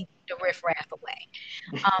do keep the riffraff away.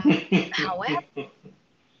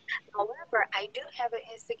 However, I do have an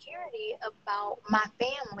insecurity about my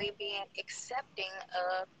family being accepting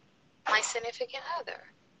of my significant other.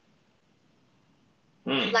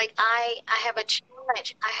 Like I have a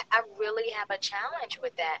challenge. I really have a challenge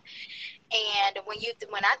with that. And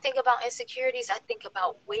when I think about insecurities, I think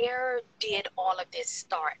about where did all of this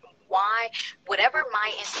start? Why, whatever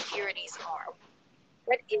my insecurities are,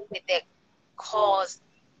 what is it that caused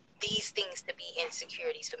these things to be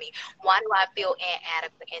insecurities for me? Why do I feel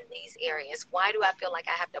inadequate in these areas? Why do I feel like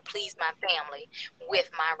I have to please my family with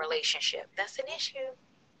my relationship? That's an issue.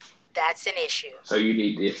 That's an issue. So you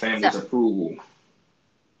need your family's So, approval.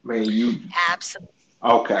 I mean, you. absolutely.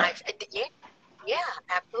 Okay. Yeah,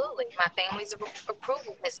 absolutely. My family's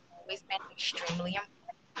approval has always been extremely important.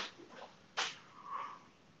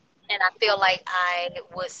 And I feel like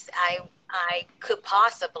I could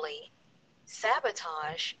possibly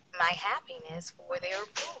sabotage my happiness for their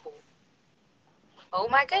approval. Oh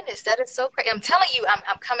my goodness, that is so crazy. I'm telling you,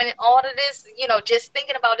 I'm coming in all of this, just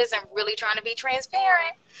thinking about this and really trying to be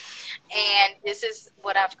transparent. And this is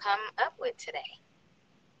what I've come up with today.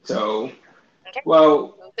 So, Okay.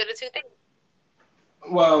 well, Those are the two things.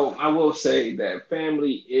 well, I will say that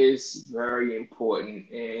family is very important,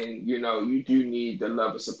 and you do need the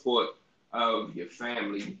love and support of your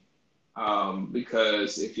family.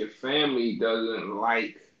 Because if your family doesn't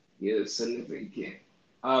like your significant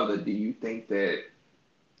other, do you think that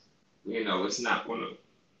it's not going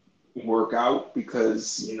to work out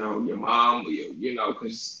because your mom,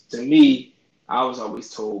 because to me, I was always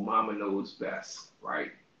told mama knows best,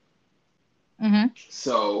 right? Mm-hmm.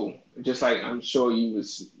 So just like I'm sure you would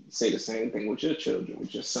say the same thing with your children,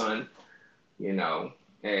 with your son, you know,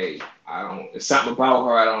 hey, I don't, it's something about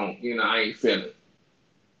her, I don't, I ain't feeling.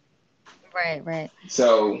 Right, right.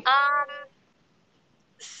 So, Um,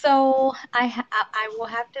 so I will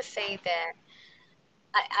have to say that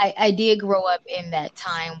I did grow up in that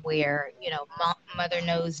time where, mother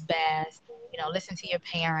knows best, listen to your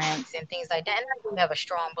parents and things like that. And I do have a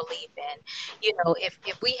strong belief in,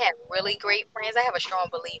 if we had really great friends, I have a strong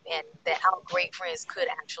belief in that our great friends could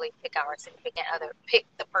actually pick our significant other, pick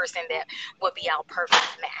the person that would be our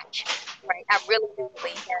perfect match. Right. I really do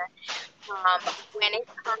believe that. When it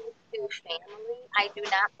comes to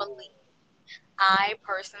family, I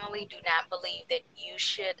personally do not believe that you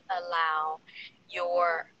should allow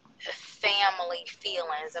your family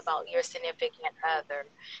feelings about your significant other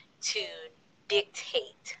to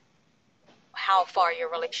dictate how far your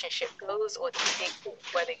relationship goes or to dictate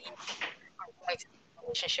whether you are going to have a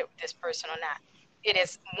relationship with this person or not. It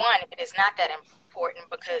is not that important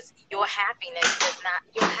because your happiness is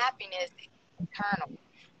internal.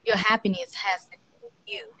 Your happiness has to do with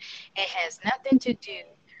you. It has nothing to do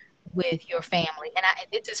with your family. And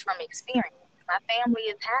this is from experience. My family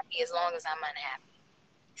is happy as long as I'm unhappy.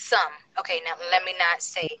 Some. Okay, now let me not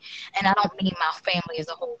say, and I don't mean my family as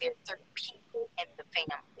a whole. There's certain people in the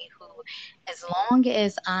family who, as long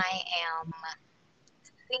as I am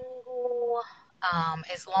single,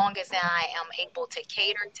 as long as I am able to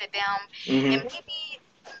cater to them, and mhm.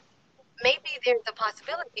 maybe there's a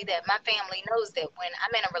possibility that my family knows that when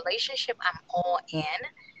I'm in a relationship, I'm all in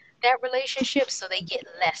that relationship, so they get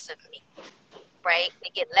less of me, right? They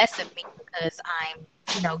get less of me because I'm,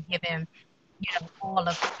 giving, all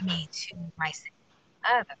of me to my significant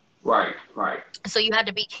other. Right, right. So you have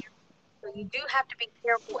to be careful. So you do have to be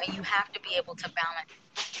careful, and you have to be able to balance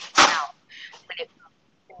out when it comes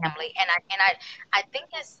to family. And I think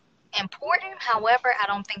it's important. However, I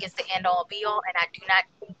don't think it's the end all be all, and I do not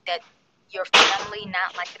think that your family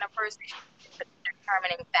not liking a person is the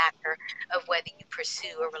determining factor of whether you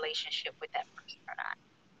pursue a relationship with that person or not.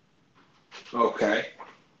 Okay.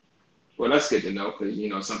 Well, that's good to know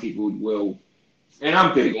because some people will, and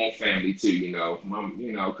I'm big on family too. Mom,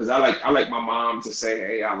 because I like my mom to say,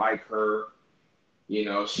 hey, I like her.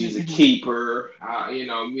 She's a Mm-hmm. keeper.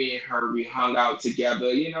 Me and her, we hung out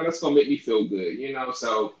together. That's gonna make me feel good.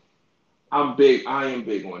 So I'm big. I am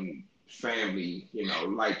big on family.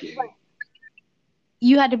 Liking.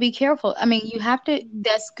 You had to be careful. I mean, you have to,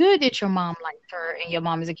 that's good that your mom liked her and your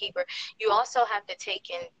mom is a keeper. You also have to take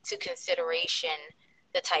into consideration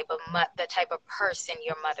the type of person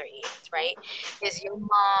your mother is, right? Is your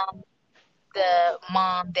mom the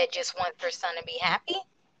mom that just wants her son to be happy?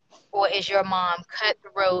 Or is your mom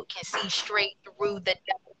cutthroat, can see straight through the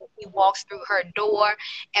devil? He walks through her door,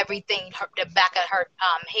 everything, the back of her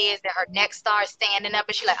head, that her neck starts standing up,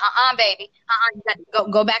 and she's like, baby, you got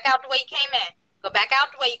to go back out the way you came in. Go back out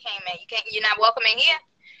the way you came in. You're not welcome in here.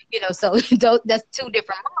 So that's two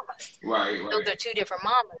different mamas. Right, Those right. are two different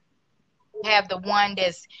mamas. You have the one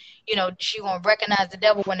that's, she gonna recognize the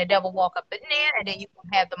devil when the devil walk up in there, and then you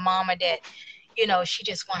gonna have the mama that, she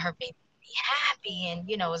just want her baby to be happy, and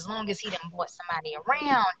as long as he done brought somebody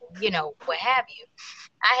around, what have you.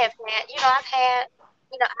 I've had,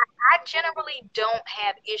 I generally don't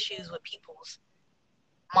have issues with people's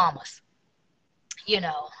mamas.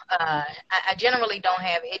 I generally don't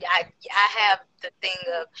have it. I have the thing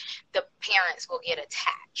of the parents will get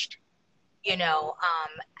attached. And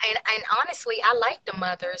honestly, I like the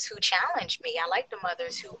mothers who challenge me. I like the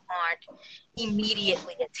mothers who aren't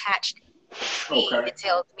immediately attached to me. Okay. It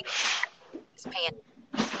tells me it's paying,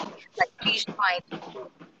 like she's trying to figure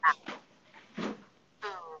it out.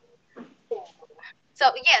 Um, So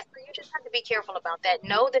yes, so you just have to be careful about that.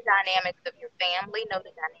 Know the dynamics of your family, know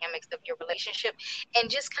the dynamics of your relationship, and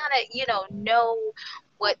just kind of, know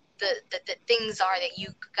what the things are that you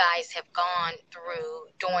guys have gone through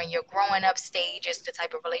during your growing up stages, the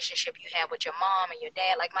type of relationship you have with your mom and your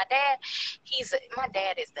dad. Like my dad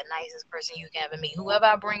is the nicest person you can ever meet. Whoever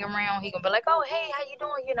I bring around, he gonna be like, oh hey, how you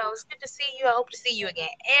doing? It's good to see you. I hope to see you again.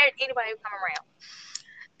 Anybody who come around.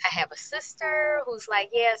 I have a sister who's like,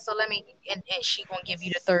 yeah, so and she gonna give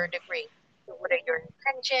you the third degree. So what are your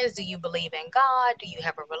intentions? Do you believe in God? Do you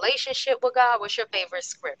have a relationship with God? What's your favorite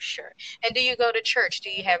scripture? And do you go to church? Do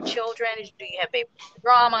you have children? Do you have baby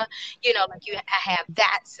drama? I have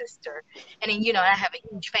that sister, and then I have a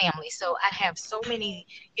huge family, so I have so many.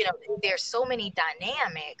 There's so many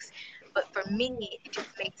dynamics. But for me, it just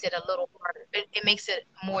makes it a little harder. It makes it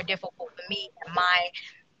more difficult for me, and my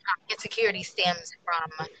insecurity stems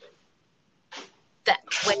from the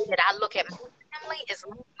way that I look at my family. Is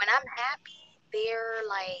when I'm happy, they're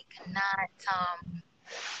like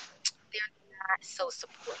they're not so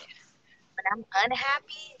supportive. When I'm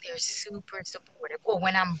unhappy, they're super supportive. Or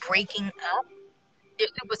when I'm breaking up, they're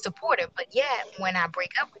super supportive. But yet, when I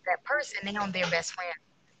break up with that person, now I'm their best friend.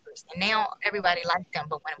 And now everybody likes them,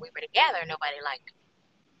 but when we were together, nobody liked them.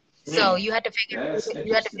 So Hmm. you had to figure That's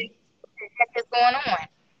you had to interesting. figure what the heck is going on.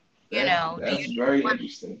 Do That's you very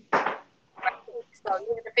interesting. So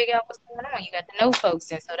you have to figure out what's going on. You got to know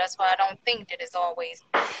folks, and so that's why I don't think that it's always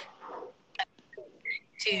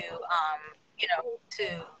to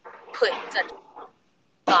to put such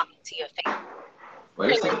thought into your family. But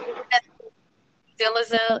it's Anyway, that still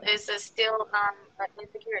is a still an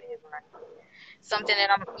insecurity of mine. Something that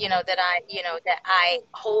I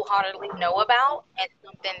wholeheartedly know about, and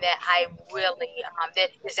something that I really that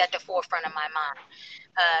is at the forefront of my mind.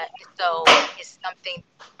 So it's something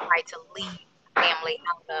I try to leave family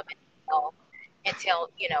out of until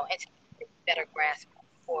I get a better grasp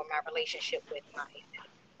for my relationship with my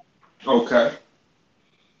okay.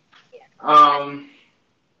 yeah. Um,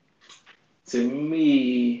 to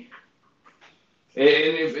me, and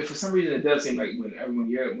if for some reason it does seem like when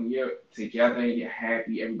you're together and you're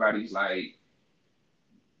happy, everybody's like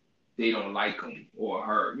they don't like him or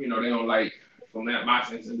her. They don't like. From that my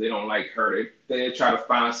instance, they don't like her. They try to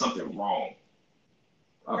find something wrong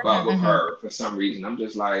about with Mm-hmm. her for some reason. I'm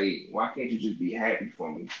just like, why can't you just be happy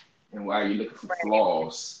for me? And why are you looking for Right.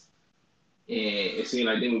 flaws? And it seems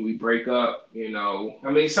like then when we break up,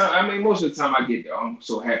 most of the time I get, oh, I'm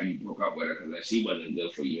so happy you broke up with her because she wasn't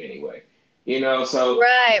good for you anyway. So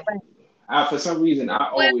Right. Right. for some reason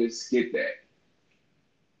I Well, always get that.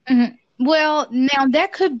 mhm. Well, now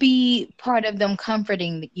that could be part of them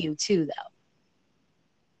comforting you too, though.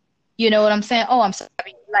 You know what I'm saying? Oh, I'm sorry.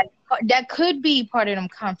 Like that could be part of them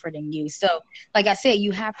comforting you. So, like I said,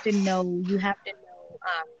 you have to know. You have to know.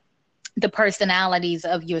 the personalities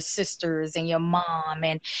of your sisters and your mom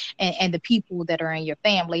and the people that are in your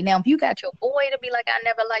family. Now, if you got your boy to be like, I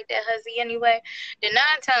never liked that hussy anyway, then 9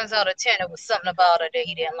 times out of 10, it was something about her that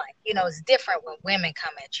he didn't like. It's different when women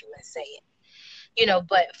come at you and say it.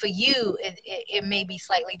 But for you, it may be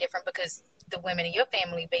slightly different because the women in your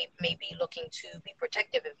family may be looking to be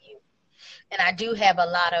protective of you. And I do have a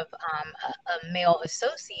lot of male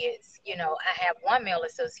associates. I have one male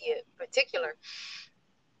associate particularly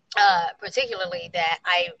that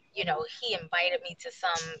he invited me to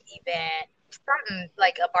some event, something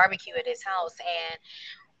like a barbecue at his house,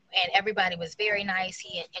 and everybody was very nice.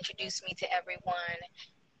 He introduced me to everyone.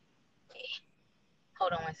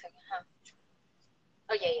 Hold on one second, huh?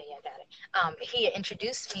 Oh yeah, got it. He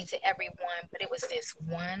introduced me to everyone, but it was this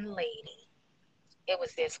one lady. When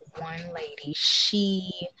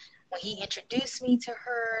he introduced me to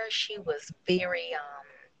her, she was very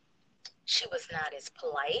she was not as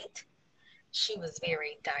polite. She was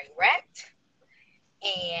very direct,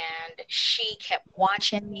 and she kept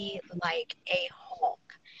watching me like a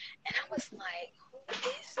hawk. And I was like, who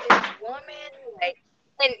is this woman?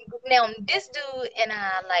 And now this dude and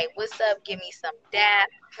I, like, what's up? Give me some dap.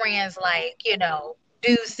 Friends, like,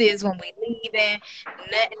 deuces when we leaving.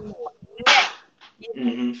 Nothing more. Nothing.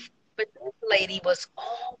 Mm-hmm. But this lady was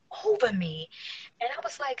all over me. And I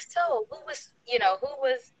was like, so who was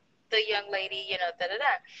the young lady, da da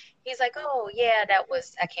da. He's like, oh yeah, that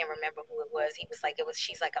was, I can't remember who it was. He was like,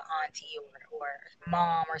 she's like an auntie or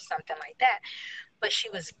mom or something like that. But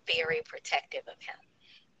she was very protective of him.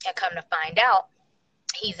 And come to find out,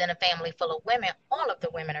 he's in a family full of women. All of the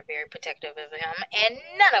women are very protective of him, and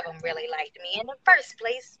none of them really liked me in the first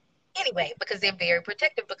place. Anyway, because they're very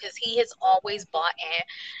protective, because he has always bought in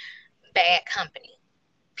bad company.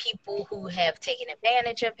 People who have taken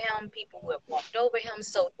advantage of him, people who have walked over him.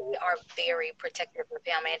 So they are very protective of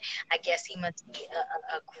him. And I guess he must be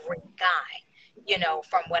a great guy.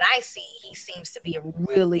 From what I see, he seems to be a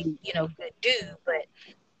really, good dude. But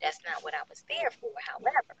that's not what I was there for.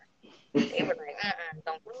 However, they were like,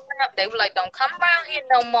 don't come around. They were like, don't come around here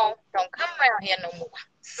no more. Don't come around here no more.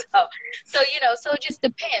 So it just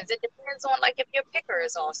depends. It depends on, like, if your picker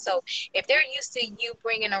is off. So if they're used to you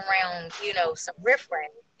bringing around, some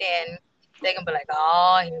riffraff, then they can be like,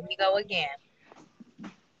 oh, here we go again.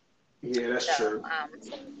 Yeah, that's true.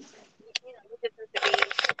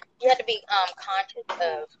 You have to be conscious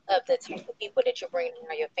of the type of people that you're bringing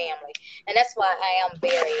around your family, and that's why I am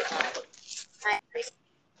very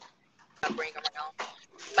I bring around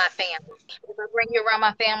my family. If I bring you around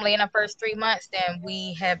my family in the first 3 months, then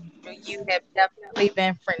you have definitely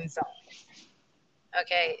been friend zoned.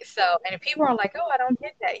 Okay, so, and if people are like, oh, I don't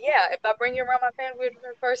get that. Yeah, if I bring you around my family in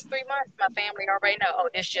the first 3 months, my family already know, oh,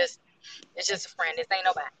 it's just a friend. This ain't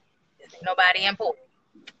nobody. This ain't nobody important.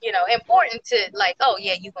 Important to, like, oh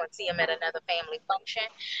yeah, you gonna see him at another family function,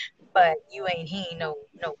 but he ain't no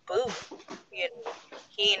boo. He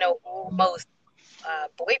ain't no almost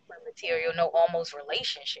boyfriend material, no almost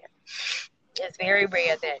relationship. It's very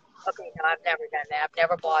rare that, okay, no, I've never done that. I've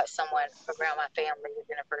never bought someone around my family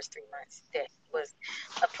within the first 3 months that was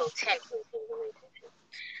a potential relationship.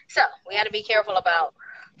 So we got to be careful about,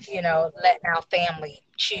 letting our family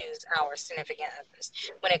choose our significant others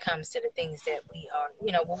when it comes to the things that we are,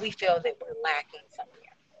 when we feel that we're lacking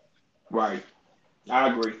somewhere. Right. I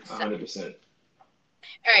agree 100%. All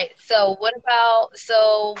right. So what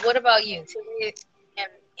about you? Tell me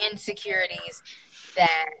insecurities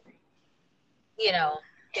that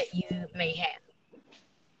that you may have.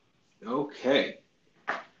 Okay.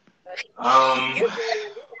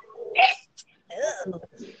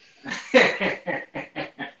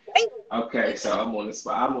 Okay, so I'm on the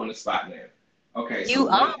spot now. Okay, so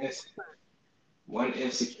one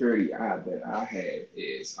insecurity that I have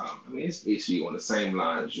is, it's basically on the same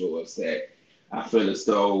line as yours, that I feel as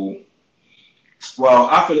though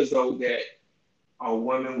that a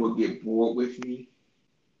woman will get bored with me.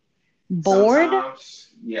 Bored? Sometimes,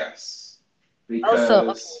 yes,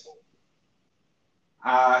 because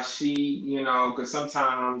because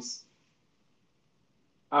sometimes,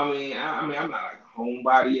 I'm not like a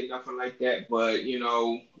homebody or nothing like that, but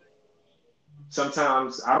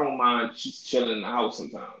sometimes I don't mind just chilling in the house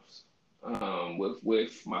sometimes,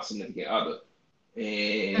 with my significant other,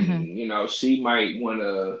 and she might want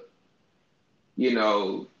to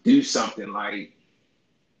do something like,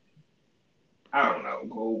 I don't know,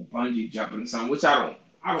 go bungee jumping or something, which I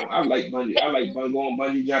like bungee. I like going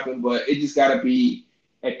bungee jumping, but it just got to be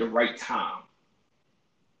at the right time.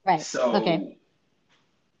 Right. So okay.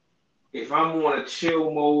 If I'm on a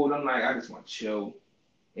chill mode, I'm like, I just want to chill.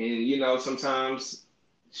 And sometimes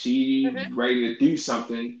she ready to do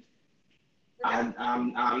something,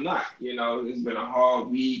 I'm not. You know, it's been a hard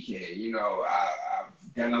week, and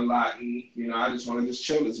I've done a lot, and I just want to just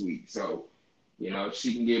chill this week. So,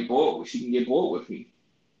 she can get bored. She can get bored with me.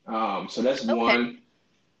 So that's Okay. one.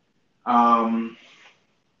 Um,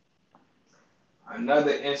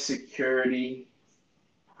 Another insecurity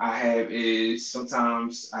I have is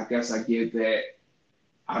sometimes I guess I give that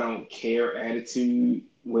I don't care attitude.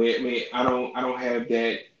 Where I don't have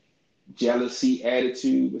that jealousy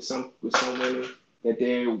attitude with some women that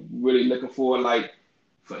they're really looking for. Like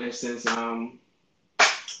for instance,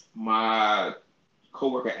 my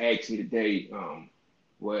coworker asked me today,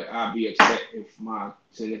 would I be upset if my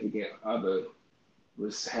significant other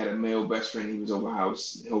was had a male best friend. He was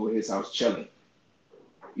over his house chilling.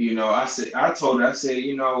 I told her, I said,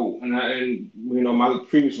 my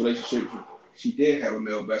previous relationship, she did have a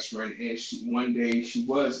male best friend, and one day she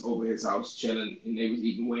was over his house chilling, and they was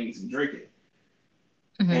eating wings and drinking.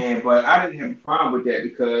 Hmm. But I didn't have a problem with that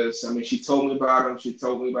because I mean, she told me about him. She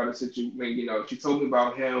told me about the situation. She told me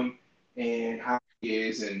about him and how he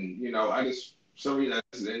is, and I just so I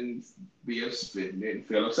just didn't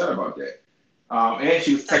feel upset about that. And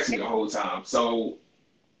she was texting me Okay. the whole time. So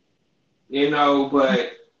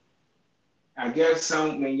but I guess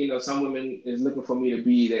some women is looking for me to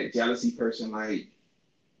be that jealousy person. Like,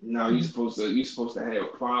 no, Hmm. you're supposed to have a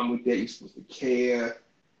problem with that. You're supposed to care.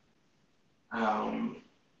 Um,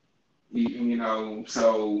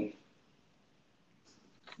 so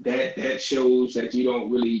that shows that you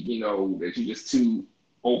don't really, that you're just too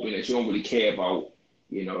open, that you don't really care about,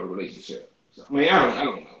 a relationship. So I mean, I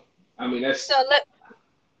don't know. I mean, So that's let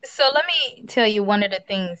so let me tell you one of the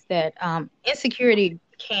things that insecurity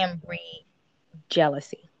can breed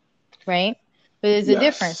jealousy, right? But there's a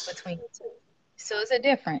difference yes. between the two. So it's a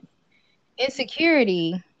difference.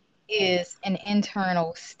 Insecurity is an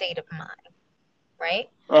internal state of mind, right?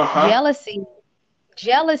 Uh huh. Jealousy,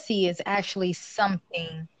 jealousy is actually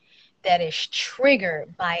something that is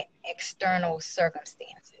triggered by external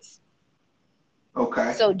circumstances.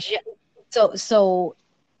 Okay. So, so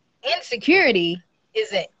insecurity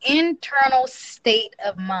is an internal state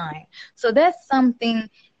of mind. So that's something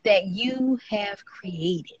that you have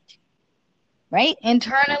created, right?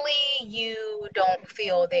 Internally, you don't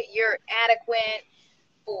feel that you're adequate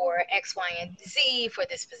for X, Y, and Z for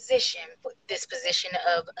this position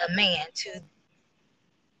of a man to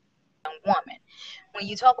a woman. When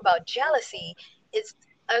you talk about jealousy, it's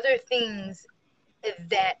other things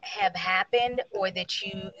that have happened or that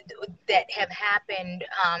have happened,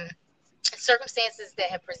 circumstances that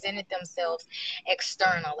have presented themselves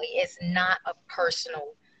externally. It's not a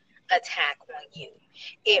personal attack on you.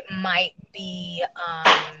 It might be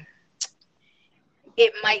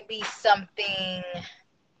something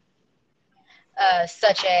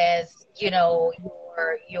such as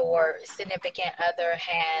your significant other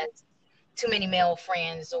has too many male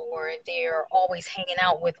friends, or they're always hanging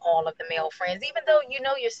out with all of the male friends, even though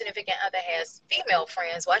your significant other has female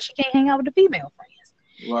friends. Why she can't hang out with the female friends?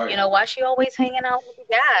 Right. Why she always hanging out with the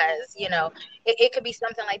guys? It could be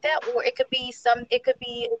something like that, or it could be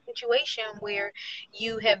a situation where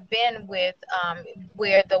you have been with,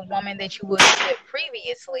 where the woman that you were with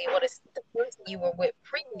previously, or the person you were with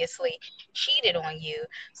previously, cheated on you.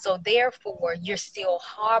 So therefore, you're still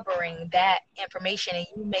harboring that information, and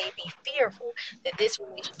you may be fearful that this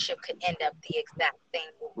relationship could end up the exact same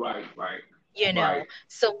way. Right. Right. Right.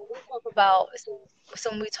 So when we talk about so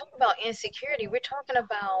when we talk about insecurity, we're talking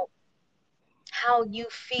about how you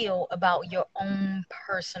feel about your own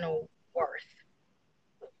personal worth,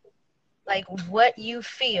 like what you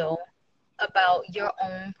feel about your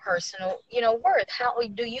own personal, worth. How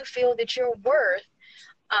do you feel that you're worth?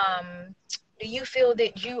 Um, do you feel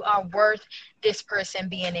that you are worth this person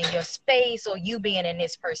being in your space, or you being in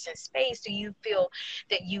this person's space? Do you feel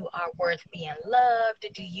that you are worth being loved?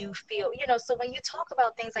 Do you feel, so when you talk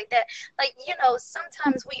about things like that, like,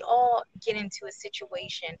 sometimes we all get into a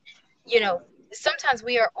situation, you know, sometimes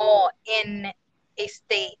we are all in a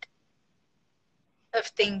state of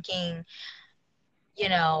thinking,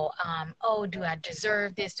 oh, do I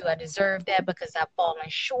deserve this? Do I deserve that? Because I've fallen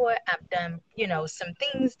short. I've done, some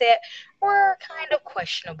things that were kind of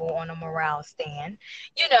questionable on a morale stand,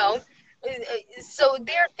 you know. So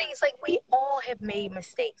there are things like we all have made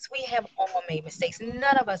mistakes. We have all made mistakes.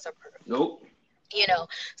 None of us are perfect. Nope. You know,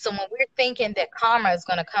 so when we're thinking that karma is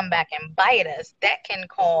going to come back and bite us, that can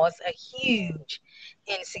cause a huge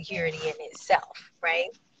insecurity in itself, right?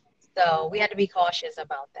 So we have to be cautious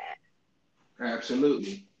about that.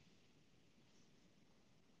 Absolutely.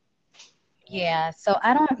 Yeah, so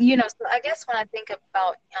I don't, so I guess when I think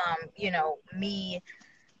about, me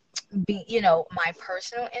my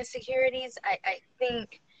personal insecurities, I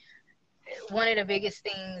think one of the biggest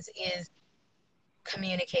things is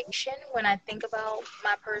communication. When I think about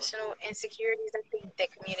my personal insecurities, I think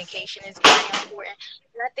that communication is very important.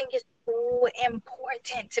 And I think it's so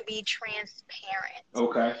important to be transparent,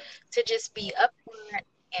 Okay. to just be upfront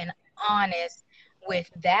and honest with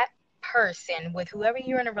that person, with whoever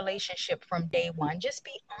you're in a relationship from day one. Just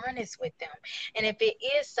be honest with them. And if it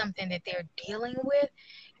is something that they're dealing with,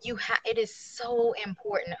 it is so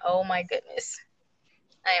important. Oh my goodness,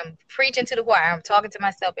 I am preaching to the choir. I'm talking to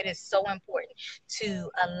myself. It is so important to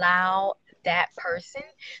allow that person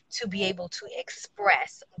to be able to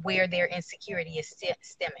express where their insecurity is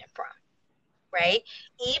stemming from, right?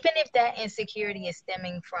 Even if that insecurity is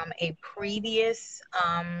stemming from a previous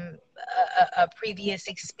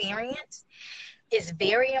experience, it's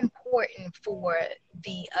very important for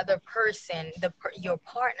the other person, your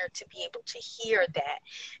partner, to be able to hear that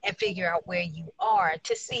and figure out where you are,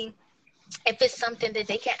 to see if it's something that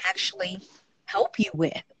they can actually help you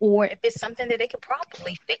with, or if it's something that they could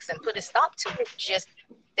properly fix and put a stop to it just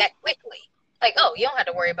that quickly. Like, oh, you don't have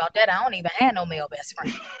to worry about that. I don't even have no male best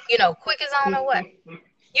friend. Quick as I don't know what.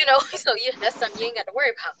 So that's something you ain't got to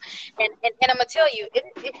worry about. And I'm gonna tell you,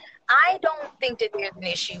 I don't think that there's an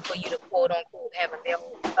issue for you to quote unquote have a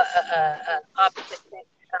male opposite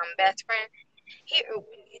best friend. Here,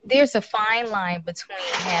 there's a fine line between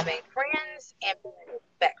having friends and being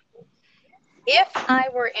respectful. If I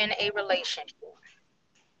were in a relationship,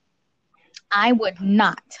 I would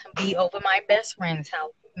not be over my best friend's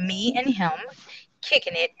house, me and him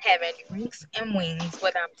kicking it, having drinks and wings,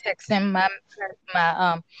 whether I'm texting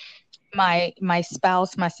my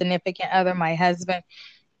spouse, my significant other, my husband,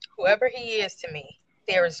 whoever he is to me.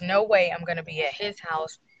 There is no way I'm going to be at his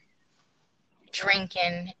house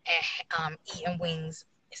drinking and eating wings.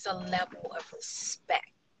 It's a level of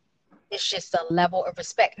respect. It's just a level of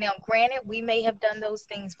respect. Now, granted, we may have done those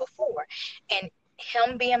things before, and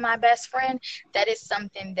him being my best friend, that is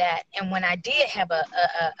something that, and when I did have a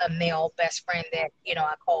male best friend that,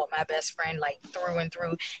 I called my best friend like through and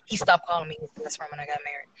through, he stopped calling me his best friend when I got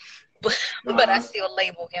married. But I still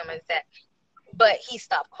label him as that. But he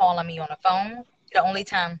stopped calling me on the phone. The only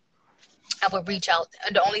time I would reach out,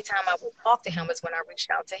 the only time I would talk to him is when I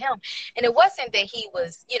reached out to him. And it wasn't that he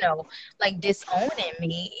was, like disowning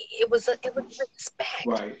me. It was respect.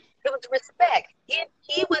 Right. It was respect. If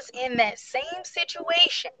he was in that same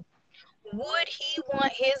situation, would he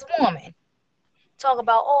want his woman talk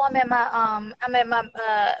about, oh, I'm at my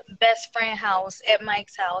best friend house at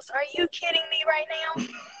Mike's house? Are you kidding me right now?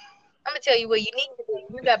 I'm gonna tell you what you need to do.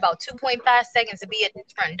 You got about 2.5 seconds to be at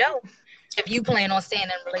this front door. If you plan on staying in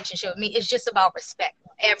a relationship with me, it's just about respect.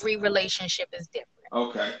 Every relationship is different.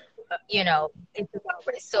 Okay. It's about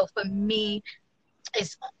respect. So for me,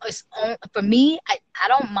 I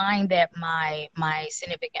don't mind that my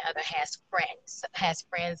significant other has friends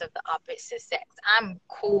of the opposite sex. I'm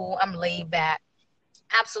cool. I'm laid back.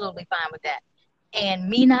 Absolutely fine with that. And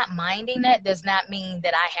me not minding that does not mean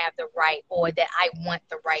that I have the right, or that I want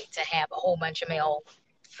the right to have a whole bunch of male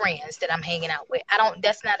friends that I'm hanging out with.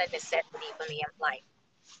 That's not a necessity for me in life.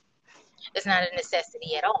 It's not a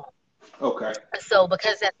necessity at all. Okay. So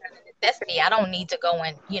because that's not a necessity, I don't need to go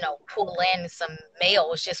and, pull in some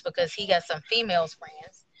males just because he got some females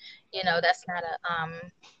friends. That's not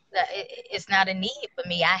it's not a need for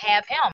me. I have him.